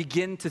when we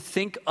begin to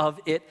think of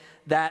it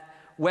that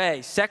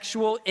way.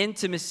 Sexual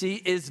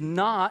intimacy is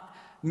not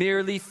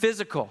merely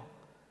physical.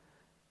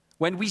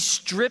 When we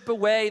strip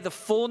away the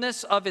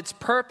fullness of its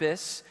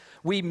purpose,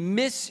 we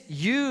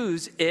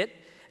misuse it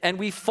and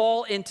we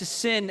fall into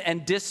sin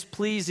and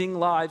displeasing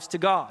lives to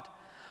God.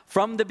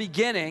 From the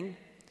beginning,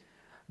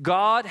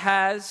 God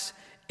has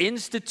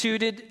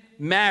instituted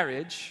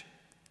marriage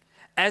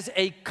as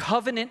a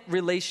covenant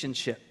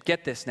relationship.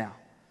 Get this now.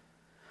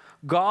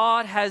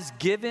 God has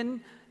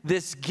given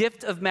this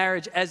gift of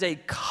marriage as a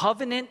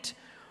covenant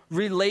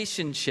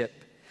relationship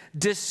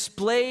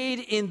displayed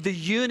in the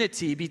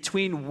unity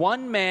between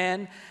one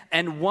man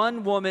and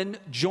one woman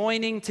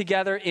joining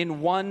together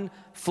in one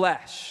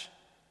flesh.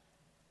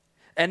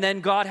 And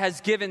then God has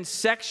given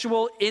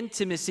sexual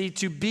intimacy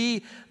to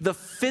be the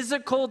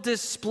physical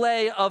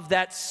display of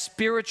that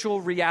spiritual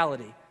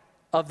reality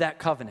of that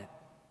covenant.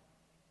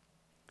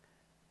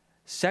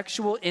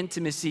 Sexual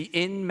intimacy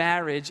in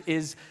marriage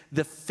is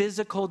the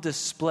physical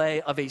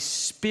display of a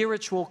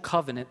spiritual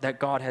covenant that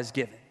God has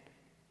given.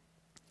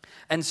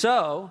 And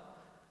so,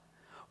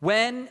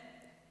 when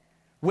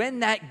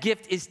that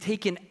gift is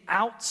taken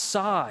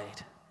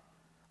outside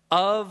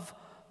of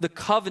the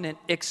covenant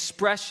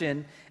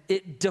expression,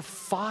 it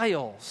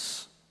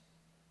defiles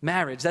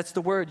marriage. That's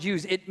the word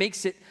used. It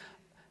makes it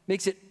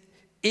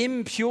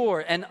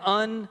impure and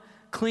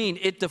unclean.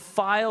 It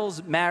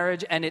defiles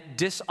marriage and it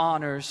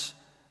dishonors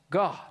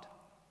God.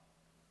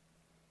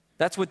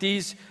 That's what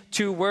these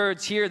two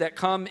words here that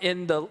come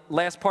in the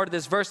last part of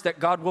this verse, that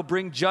God will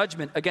bring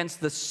judgment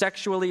against the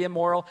sexually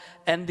immoral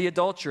and the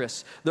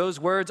adulterous. Those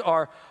words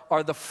are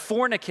the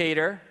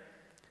fornicator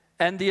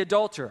and the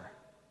adulterer.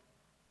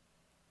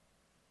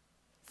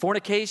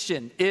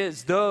 Fornication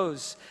is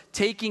those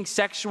taking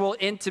sexual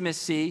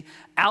intimacy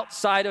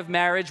outside of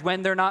marriage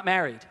when they're not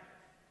married.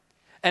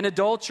 And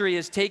adultery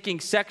is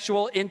taking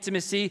sexual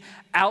intimacy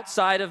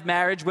outside of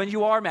marriage when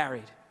you are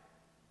married.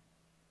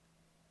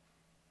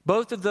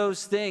 Both of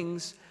those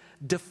things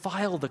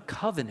defile the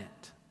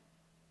covenant.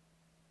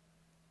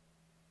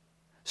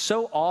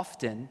 So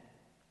often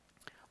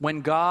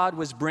when God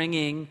was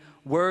bringing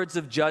words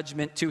of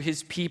judgment to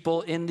his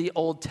people in the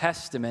Old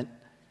Testament,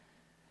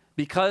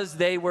 because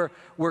they were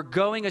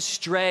going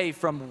astray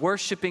from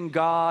worshiping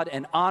God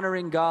and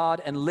honoring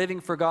God and living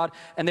for God,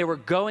 and they were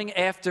going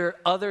after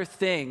other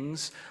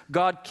things,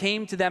 God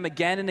came to them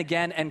again and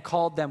again and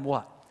called them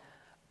what?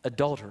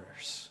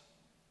 Adulterers.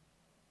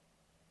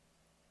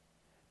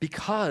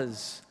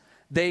 Because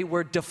they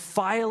were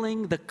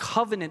defiling the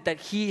covenant that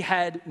he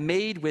had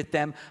made with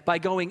them by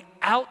going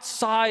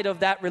outside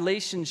of that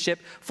relationship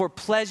for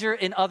pleasure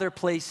in other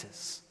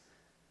places.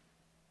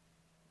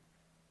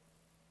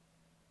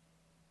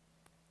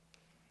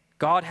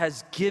 God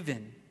has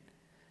given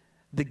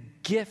the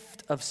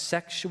gift of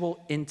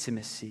sexual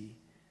intimacy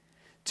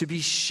to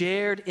be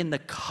shared in the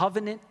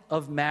covenant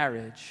of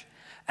marriage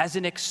as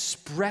an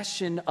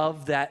expression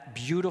of that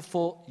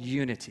beautiful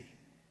unity.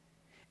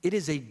 It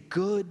is a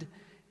good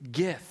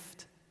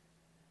gift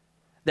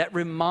that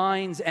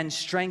reminds and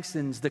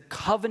strengthens the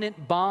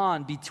covenant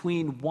bond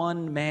between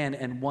one man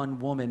and one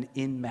woman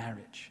in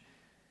marriage.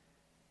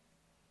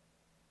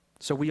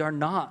 So we are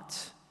not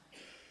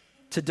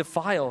to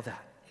defile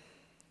that.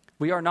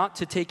 We are not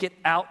to take it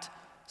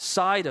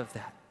outside of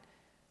that.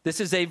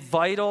 This is a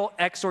vital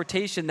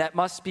exhortation that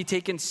must be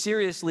taken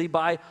seriously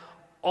by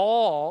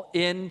all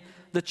in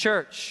the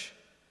church,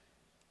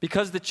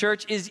 because the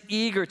church is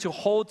eager to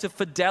hold to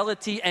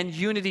fidelity and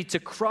unity to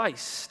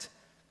Christ.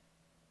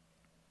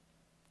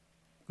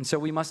 And so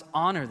we must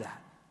honor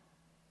that.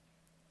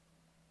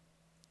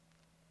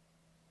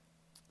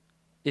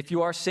 If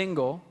you are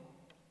single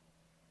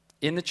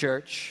in the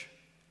church,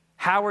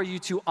 how are you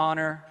to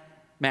honor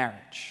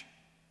marriage?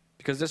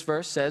 Because this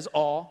verse says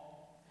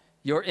all,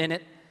 you're in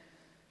it.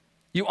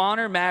 You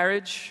honor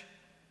marriage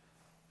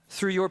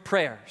through your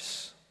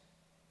prayers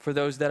for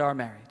those that are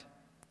married,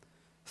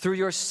 through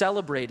your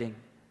celebrating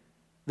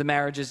the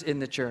marriages in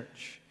the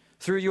church,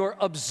 through your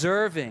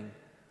observing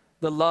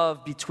the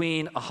love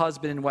between a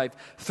husband and wife,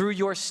 through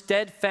your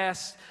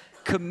steadfast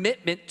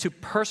commitment to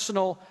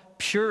personal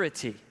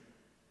purity.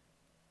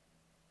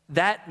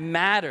 That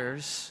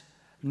matters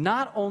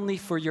not only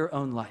for your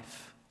own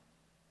life,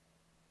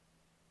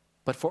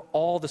 but for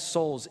all the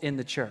souls in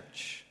the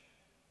church.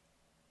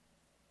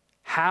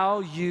 How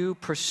you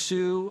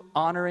pursue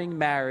honoring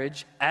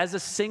marriage as a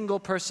single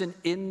person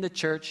in the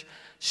church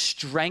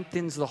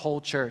strengthens the whole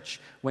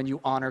church when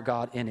you honor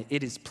God in it.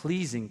 It is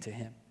pleasing to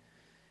him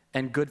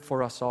and good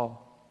for us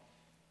all.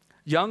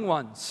 Young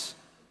ones,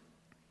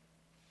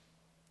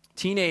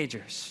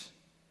 teenagers,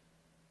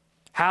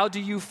 how do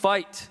you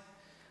fight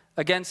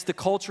against the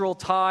cultural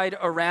tide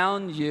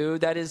around you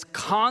that is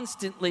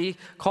constantly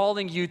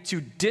calling you to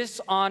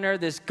dishonor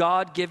this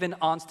God-given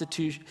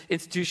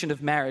institution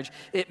of marriage?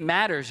 It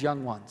matters,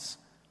 young ones,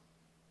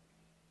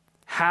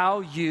 how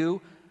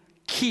you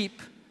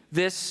keep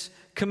this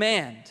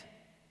command.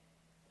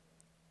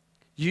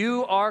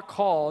 You are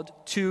called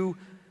to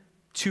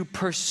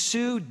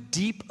pursue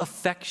deep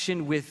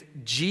affection with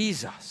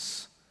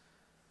Jesus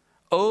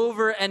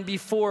over and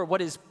before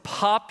what is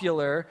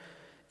popular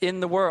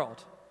in the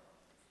world.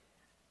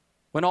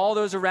 When all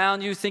those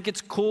around you think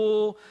it's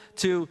cool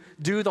to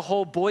do the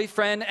whole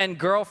boyfriend and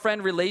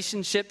girlfriend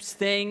relationships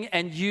thing,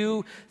 and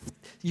you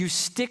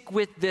stick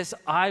with this,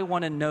 I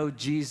want to know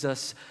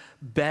Jesus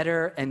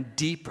better and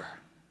deeper.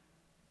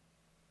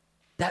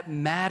 That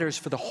matters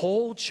for the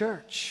whole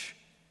church.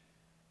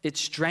 It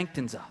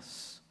strengthens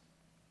us.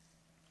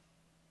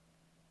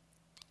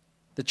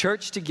 The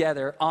church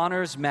together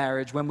honors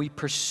marriage when we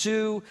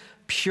pursue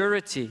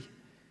purity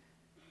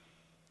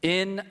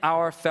in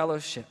our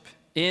fellowship,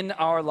 in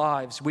our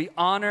lives. We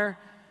honor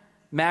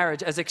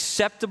marriage as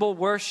acceptable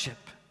worship.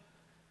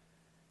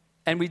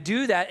 And we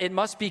do that, it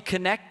must be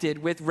connected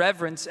with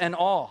reverence and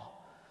awe.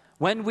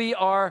 When we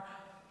are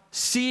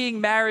seeing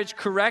marriage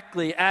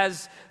correctly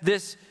as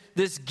this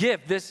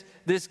gift,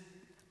 this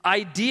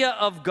idea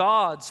of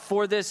God's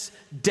for this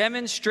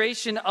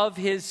demonstration of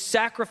his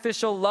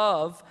sacrificial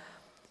love,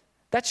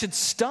 that should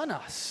stun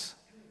us.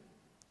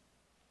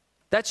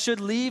 That should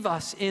leave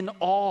us in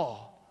awe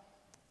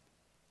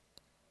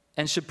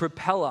and should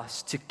propel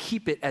us to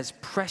keep it as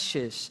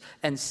precious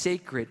and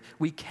sacred.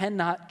 We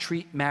cannot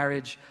treat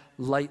marriage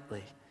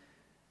lightly.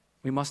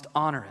 We must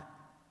honor it.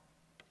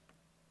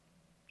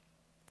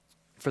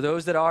 For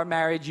those that are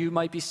married, you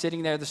might be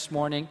sitting there this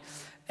morning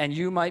and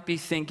you might be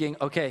thinking,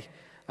 okay,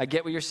 I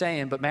get what you're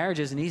saying, but marriage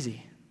isn't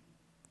easy.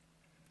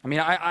 I mean,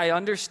 I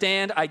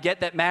understand, I get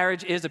that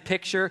marriage is a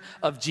picture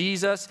of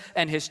Jesus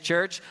and his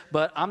church,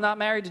 but I'm not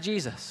married to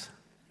Jesus.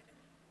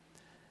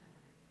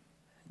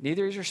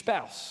 Neither is your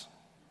spouse.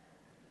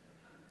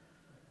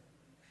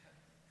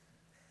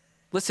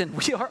 Listen,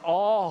 we're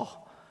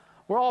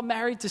all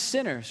married to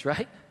sinners,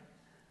 right?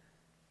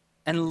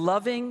 And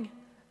loving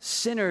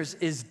sinners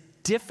is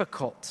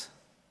difficult.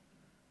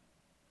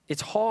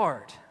 It's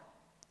hard.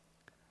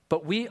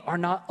 But we are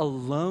not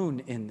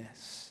alone in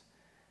this.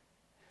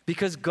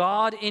 Because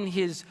God, in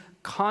his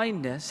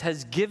kindness,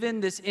 has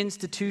given this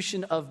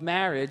institution of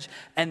marriage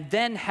and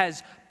then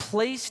has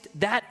placed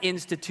that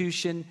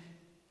institution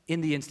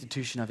in the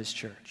institution of his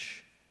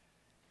church.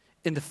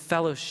 in the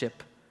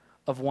fellowship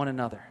of one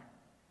another.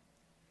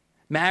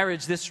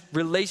 Marriage, this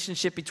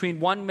relationship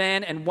between one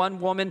man and one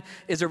woman,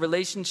 is a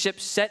relationship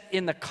set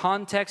in the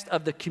context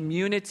of the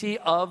community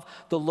of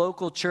the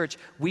local church.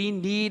 We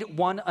need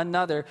one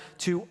another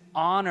to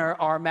honor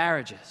our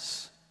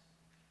marriages.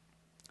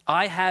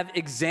 I have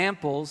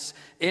examples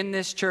in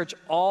this church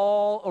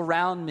all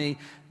around me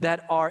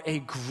that are a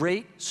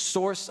great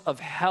source of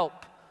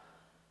help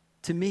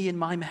to me in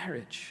my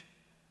marriage.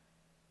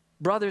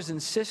 Brothers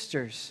and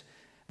sisters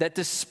that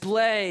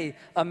display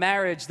a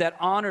marriage that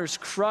honors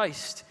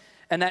Christ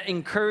and that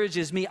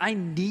encourages me. I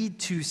need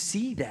to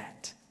see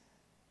that.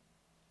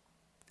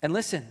 And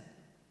listen,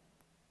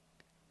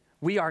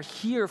 we are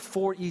here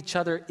for each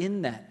other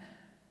in that.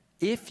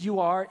 If you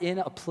are in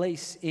a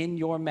place in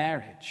your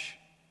marriage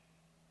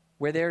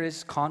where there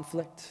is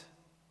conflict,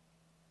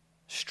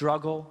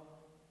 struggle,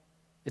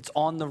 it's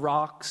on the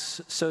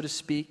rocks, so to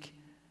speak,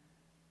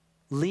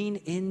 lean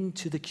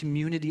into the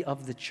community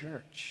of the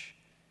church.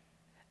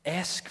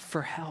 Ask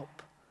for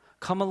help.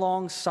 Come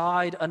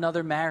alongside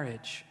another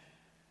marriage.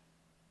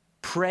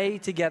 Pray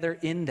together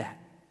in that.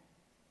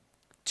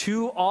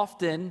 Too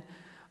often,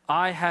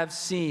 I have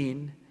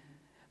seen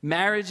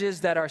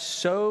marriages that are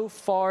so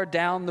far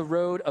down the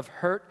road of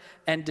hurt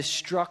and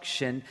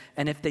destruction,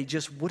 and if they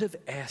just would have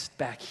asked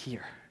back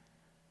here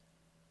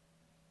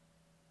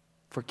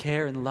for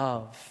care and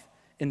love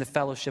in the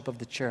fellowship of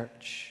the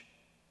church,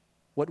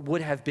 what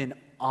would have been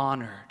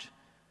honored,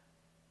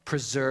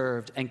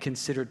 preserved, and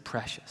considered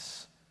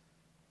precious.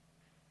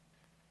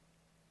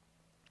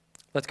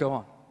 Let's go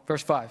on.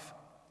 Verse 5.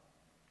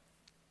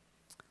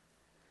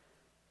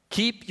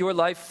 Keep your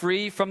life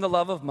free from the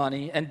love of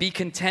money and be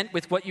content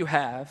with what you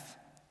have,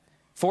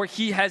 for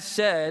he has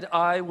said,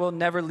 I will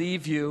never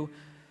leave you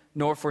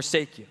nor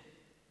forsake you.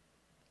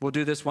 We'll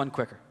do this one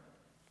quicker.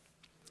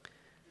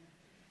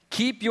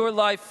 Keep your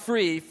life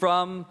free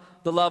from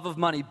the love of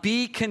money.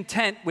 Be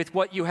content with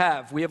what you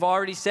have. We have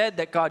already said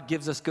that God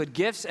gives us good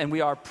gifts, and we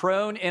are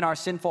prone in our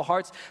sinful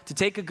hearts to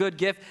take a good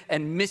gift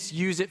and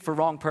misuse it for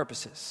wrong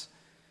purposes.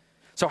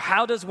 So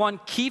how does one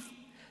keep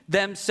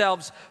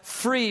themselves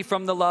free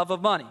from the love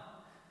of money?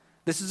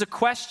 This is a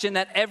question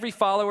that every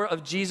follower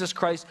of Jesus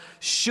Christ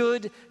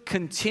should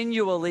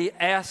continually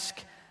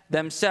ask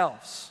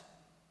themselves.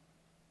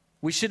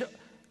 We should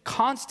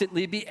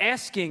constantly be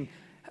asking,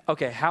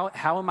 okay,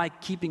 how am I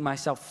keeping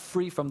myself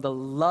free from the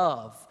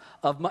love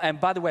of money? And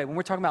by the way, when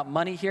we're talking about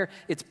money here,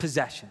 it's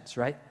possessions,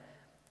 right?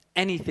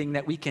 Anything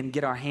that we can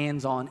get our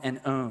hands on and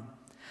own.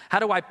 How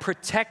do I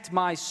protect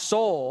my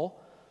soul?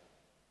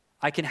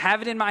 I can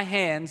have it in my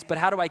hands, but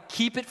how do I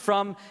keep it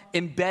from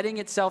embedding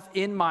itself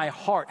in my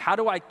heart? How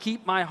do I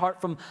keep my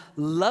heart from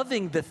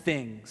loving the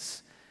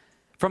things,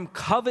 from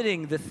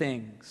coveting the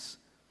things?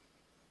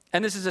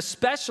 And this is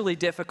especially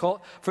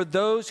difficult for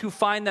those who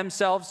find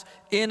themselves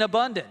in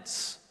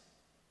abundance.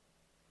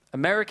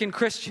 American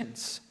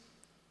Christians.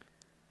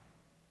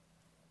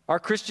 Our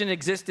Christian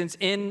existence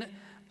in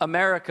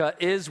America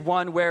is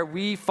one where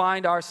we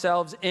find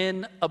ourselves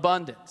in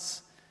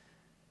abundance.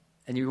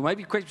 And you might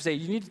be quick to say,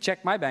 you need to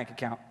check my bank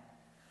account.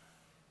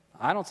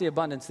 I don't see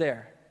abundance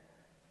there.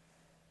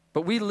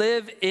 But we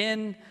live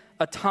in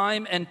a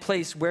time and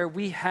place where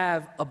we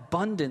have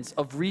abundance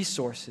of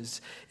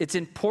resources. It's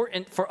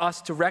important for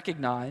us to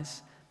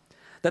recognize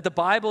that the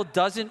Bible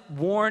doesn't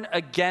warn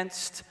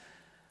against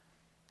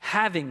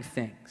having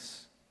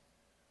things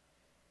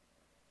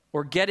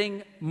or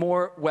getting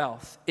more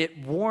wealth. It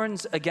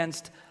warns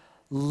against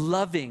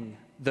loving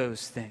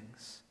those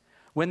things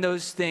when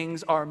those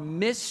things are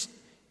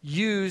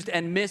misused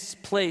and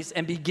misplaced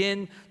and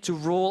begin to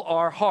rule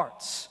our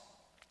hearts.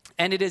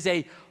 And it is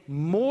a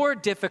more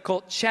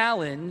difficult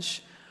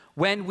challenge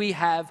when we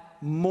have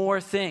more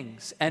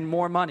things and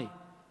more money.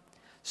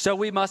 So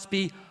we must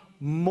be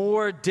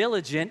more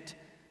diligent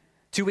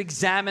to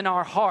examine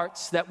our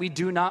hearts that we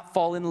do not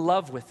fall in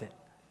love with it.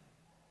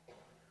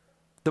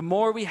 The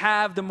more we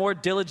have, the more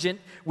diligent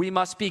we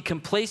must be.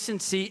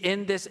 Complacency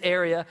in this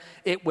area,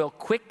 it will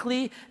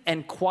quickly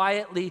and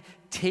quietly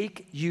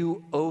take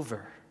you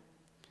over.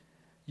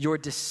 Your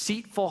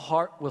deceitful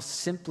heart will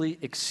simply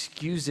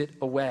excuse it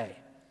away.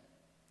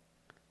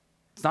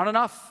 It's not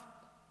enough.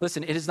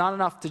 Listen, it is not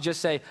enough to just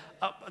say,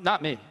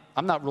 not me.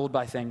 I'm not ruled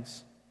by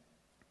things.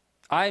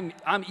 I'm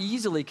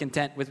easily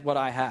content with what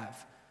I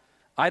have.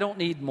 I don't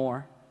need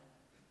more.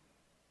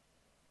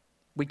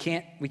 We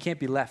can't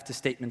be left to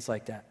statements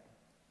like that.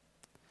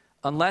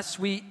 Unless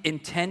we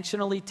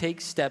intentionally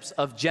take steps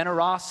of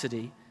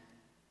generosity,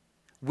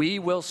 we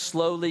will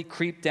slowly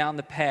creep down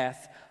the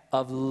path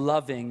of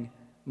loving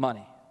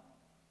money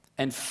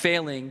and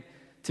failing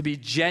to be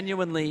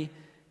genuinely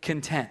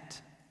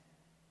content.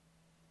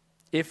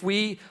 If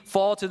we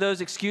fall to those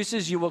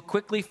excuses, you will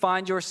quickly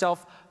find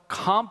yourself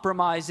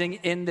compromising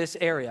in this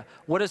area.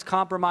 What does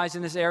compromise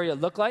in this area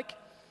look like?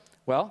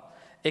 Well,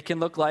 it can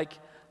look like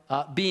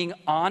being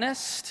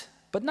honest,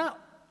 but not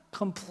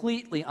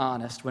completely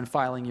honest when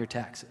filing your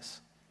taxes.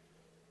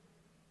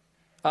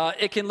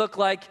 It can look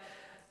like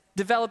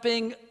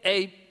developing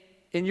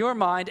in your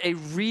mind, a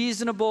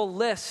reasonable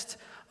list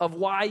of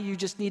why you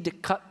just need to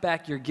cut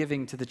back your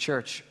giving to the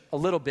church a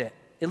little bit,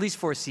 at least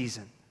for a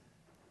season.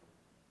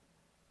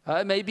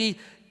 It may be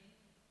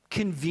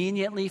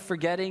conveniently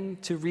forgetting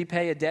to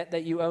repay a debt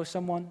that you owe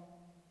someone.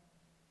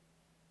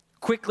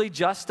 Quickly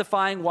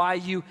justifying why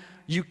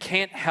you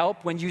can't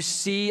help when you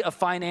see a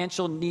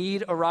financial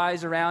need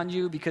arise around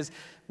you because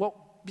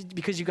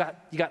you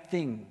got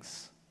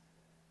things.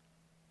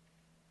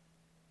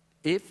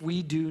 If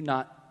we do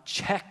not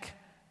check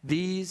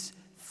these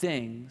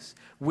things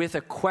with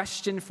a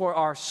question for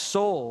our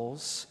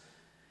souls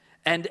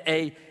and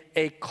a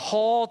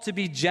call to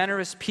be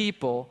generous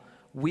people,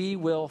 we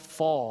will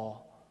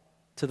fall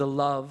to the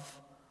love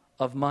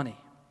of money.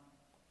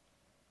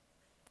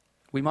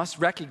 We must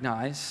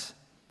recognize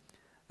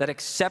that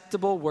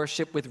acceptable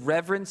worship with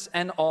reverence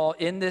and awe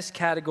in this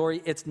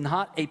category, it's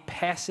not a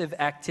passive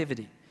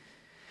activity.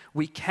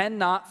 We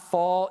cannot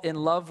fall in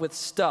love with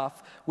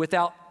stuff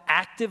without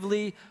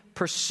actively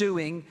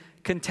pursuing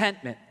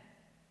contentment.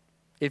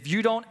 If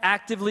you don't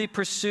actively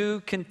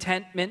pursue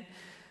contentment,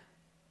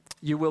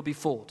 you will be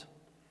fooled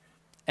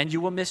and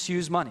you will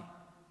misuse money.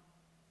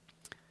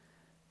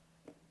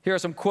 Here are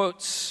some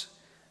quotes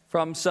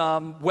from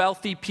some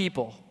wealthy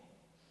people.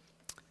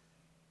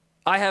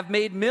 I have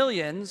made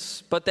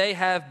millions, but they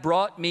have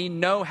brought me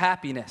no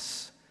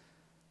happiness.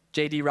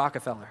 J.D.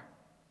 Rockefeller.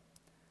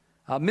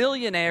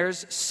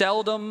 Millionaires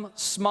seldom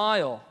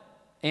smile.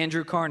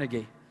 Andrew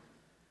Carnegie.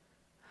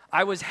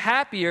 I was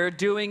happier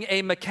doing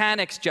a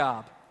mechanic's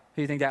job. Who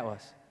do you think that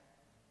was?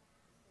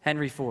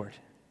 Henry Ford.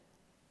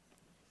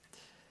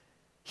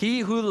 He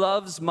who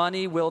loves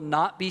money will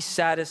not be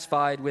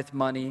satisfied with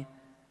money,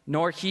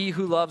 nor he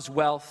who loves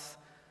wealth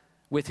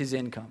with his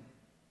income.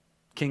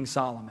 King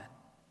Solomon.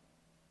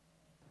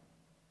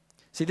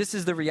 See, this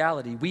is the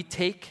reality. We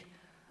take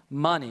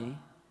money,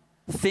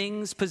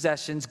 things,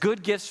 possessions,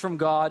 good gifts from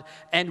God,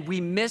 and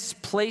we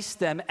misplace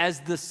them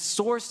as the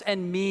source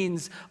and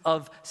means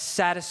of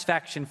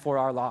satisfaction for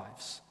our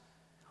lives.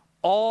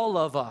 All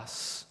of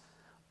us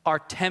are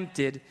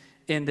tempted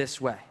in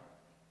this way.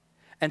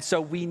 And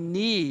so we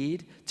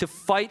need to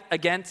fight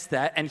against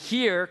that. And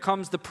here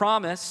comes the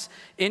promise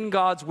in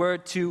God's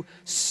word to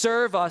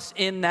serve us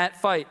in that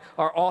fight.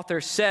 Our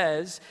author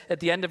says at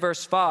the end of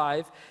verse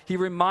 5, he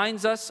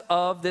reminds us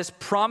of this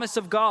promise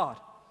of God.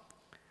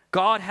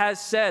 God has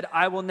said,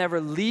 I will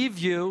never leave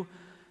you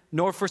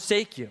nor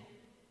forsake you.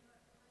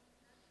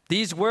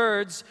 These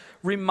words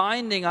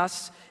reminding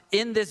us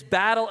in this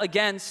battle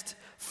against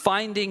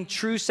finding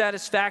true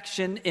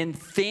satisfaction in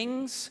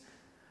things,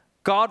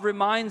 God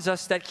reminds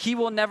us that he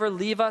will never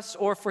leave us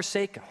or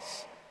forsake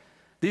us.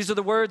 These are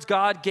the words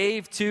God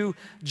gave to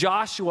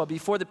Joshua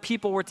before the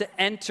people were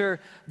to enter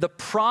the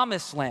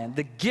promised land,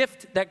 the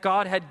gift that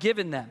God had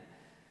given them.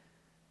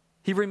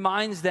 He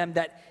reminds them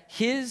that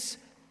his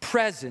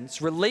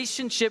presence,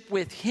 relationship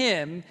with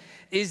him,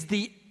 is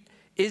the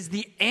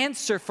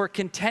answer for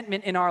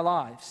contentment in our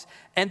lives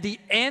and the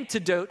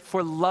antidote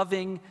for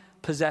loving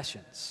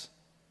possessions.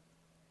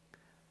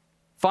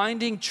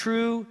 Finding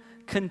true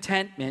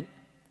contentment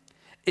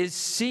is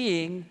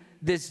seeing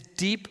this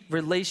deep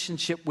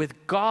relationship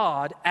with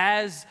God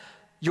as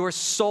your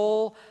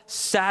soul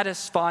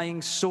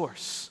satisfying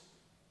source.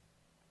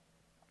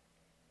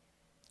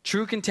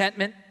 True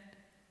contentment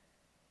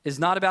is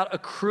not about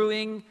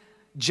accruing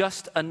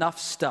just enough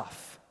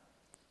stuff.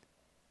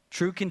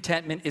 True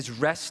contentment is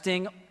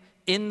resting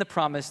in the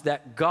promise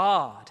that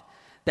God,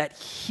 that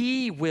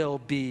he will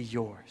be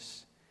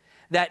yours,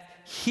 that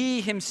he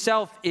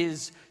himself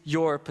is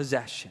your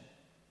possession.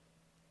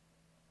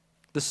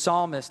 The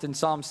psalmist in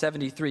Psalm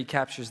 73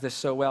 captures this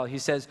so well. He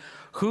says,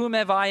 whom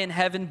have I in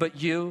heaven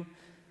but you?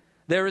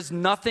 There is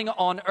nothing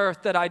on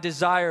earth that I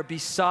desire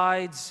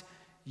besides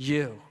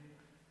you.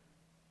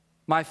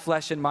 My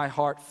flesh and my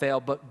heart fail,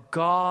 but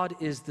God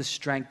is the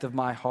strength of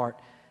my heart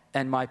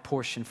and my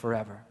portion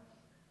forever.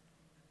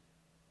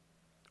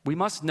 We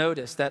must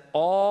notice that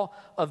all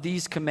of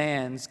these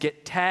commands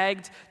get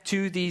tagged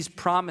to these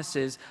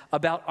promises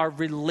about our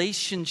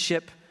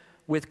relationship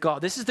with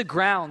God. This is the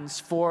grounds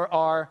for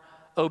our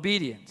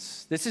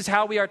obedience. This is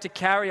how we are to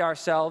carry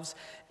ourselves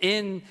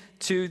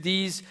into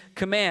these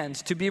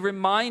commands, to be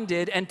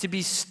reminded and to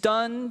be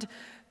stunned,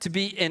 to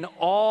be in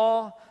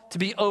awe, to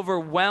be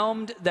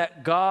overwhelmed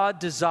that God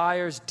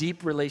desires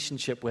deep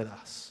relationship with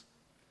us.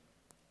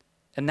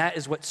 And that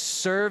is what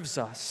serves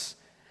us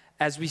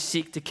as we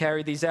seek to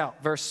carry these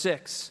out. Verse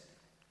 6,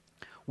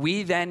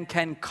 we then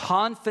can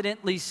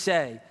confidently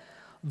say,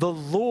 the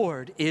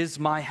Lord is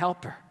my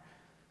helper.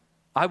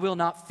 I will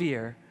not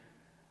fear.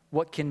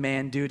 What can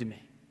man do to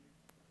me?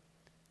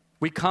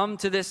 We come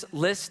to this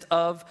list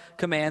of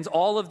commands,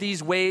 all of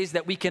these ways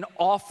that we can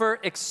offer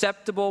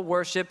acceptable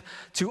worship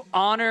to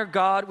honor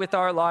God with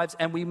our lives,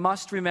 and we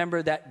must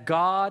remember that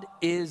God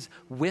is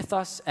with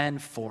us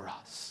and for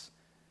us.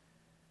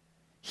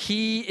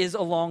 He is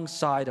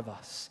alongside of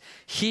us.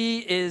 He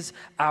is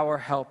our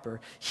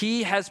helper.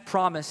 He has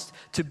promised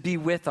to be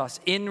with us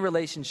in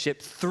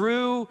relationship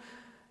through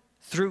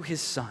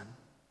his Son.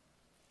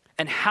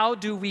 And how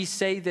do we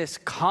say this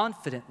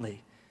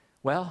confidently?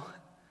 Well,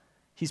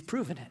 he's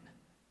proven it.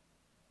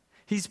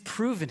 He's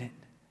proven it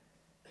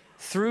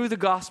through the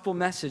gospel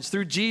message,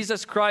 through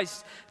Jesus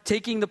Christ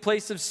taking the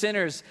place of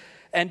sinners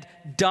and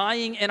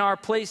dying in our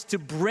place to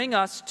bring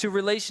us to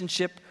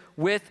relationship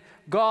with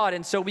God.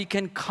 And so we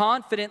can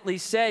confidently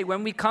say,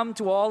 when we come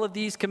to all of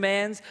these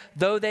commands,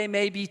 though they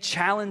may be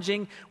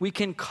challenging, we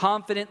can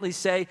confidently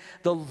say,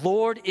 the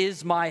Lord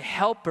is my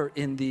helper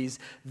in these,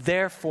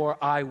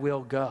 therefore I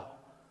will go.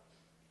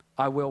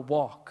 I will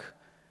walk.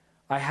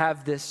 I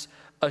have this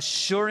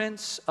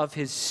assurance of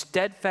his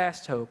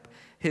steadfast hope,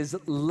 his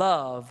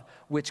love,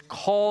 which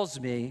calls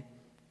me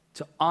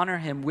to honor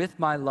him with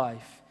my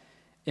life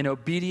in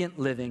obedient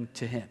living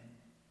to him.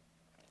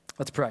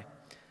 Let's pray.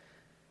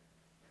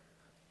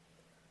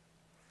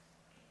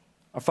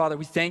 Our Father,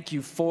 we thank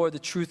you for the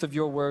truth of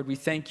your word. We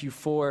thank you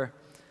for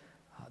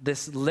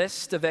this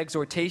list of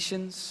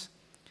exhortations,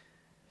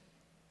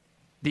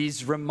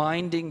 these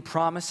reminding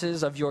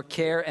promises of your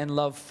care and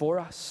love for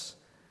us,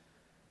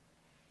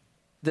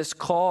 this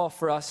call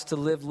for us to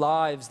live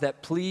lives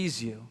that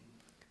please you,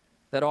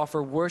 that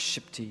offer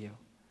worship to you.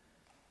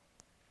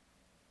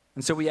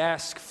 And so we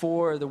ask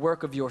for the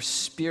work of your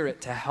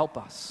Spirit to help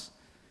us,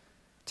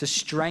 to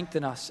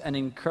strengthen us and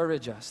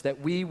encourage us,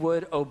 that we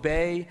would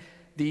obey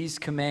these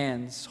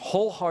commands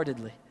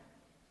wholeheartedly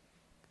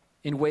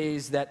in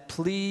ways that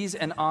please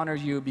and honor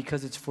you,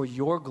 because it's for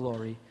your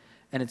glory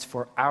and it's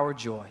for our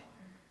joy.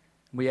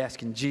 We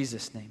ask in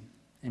Jesus' name,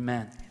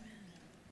 amen.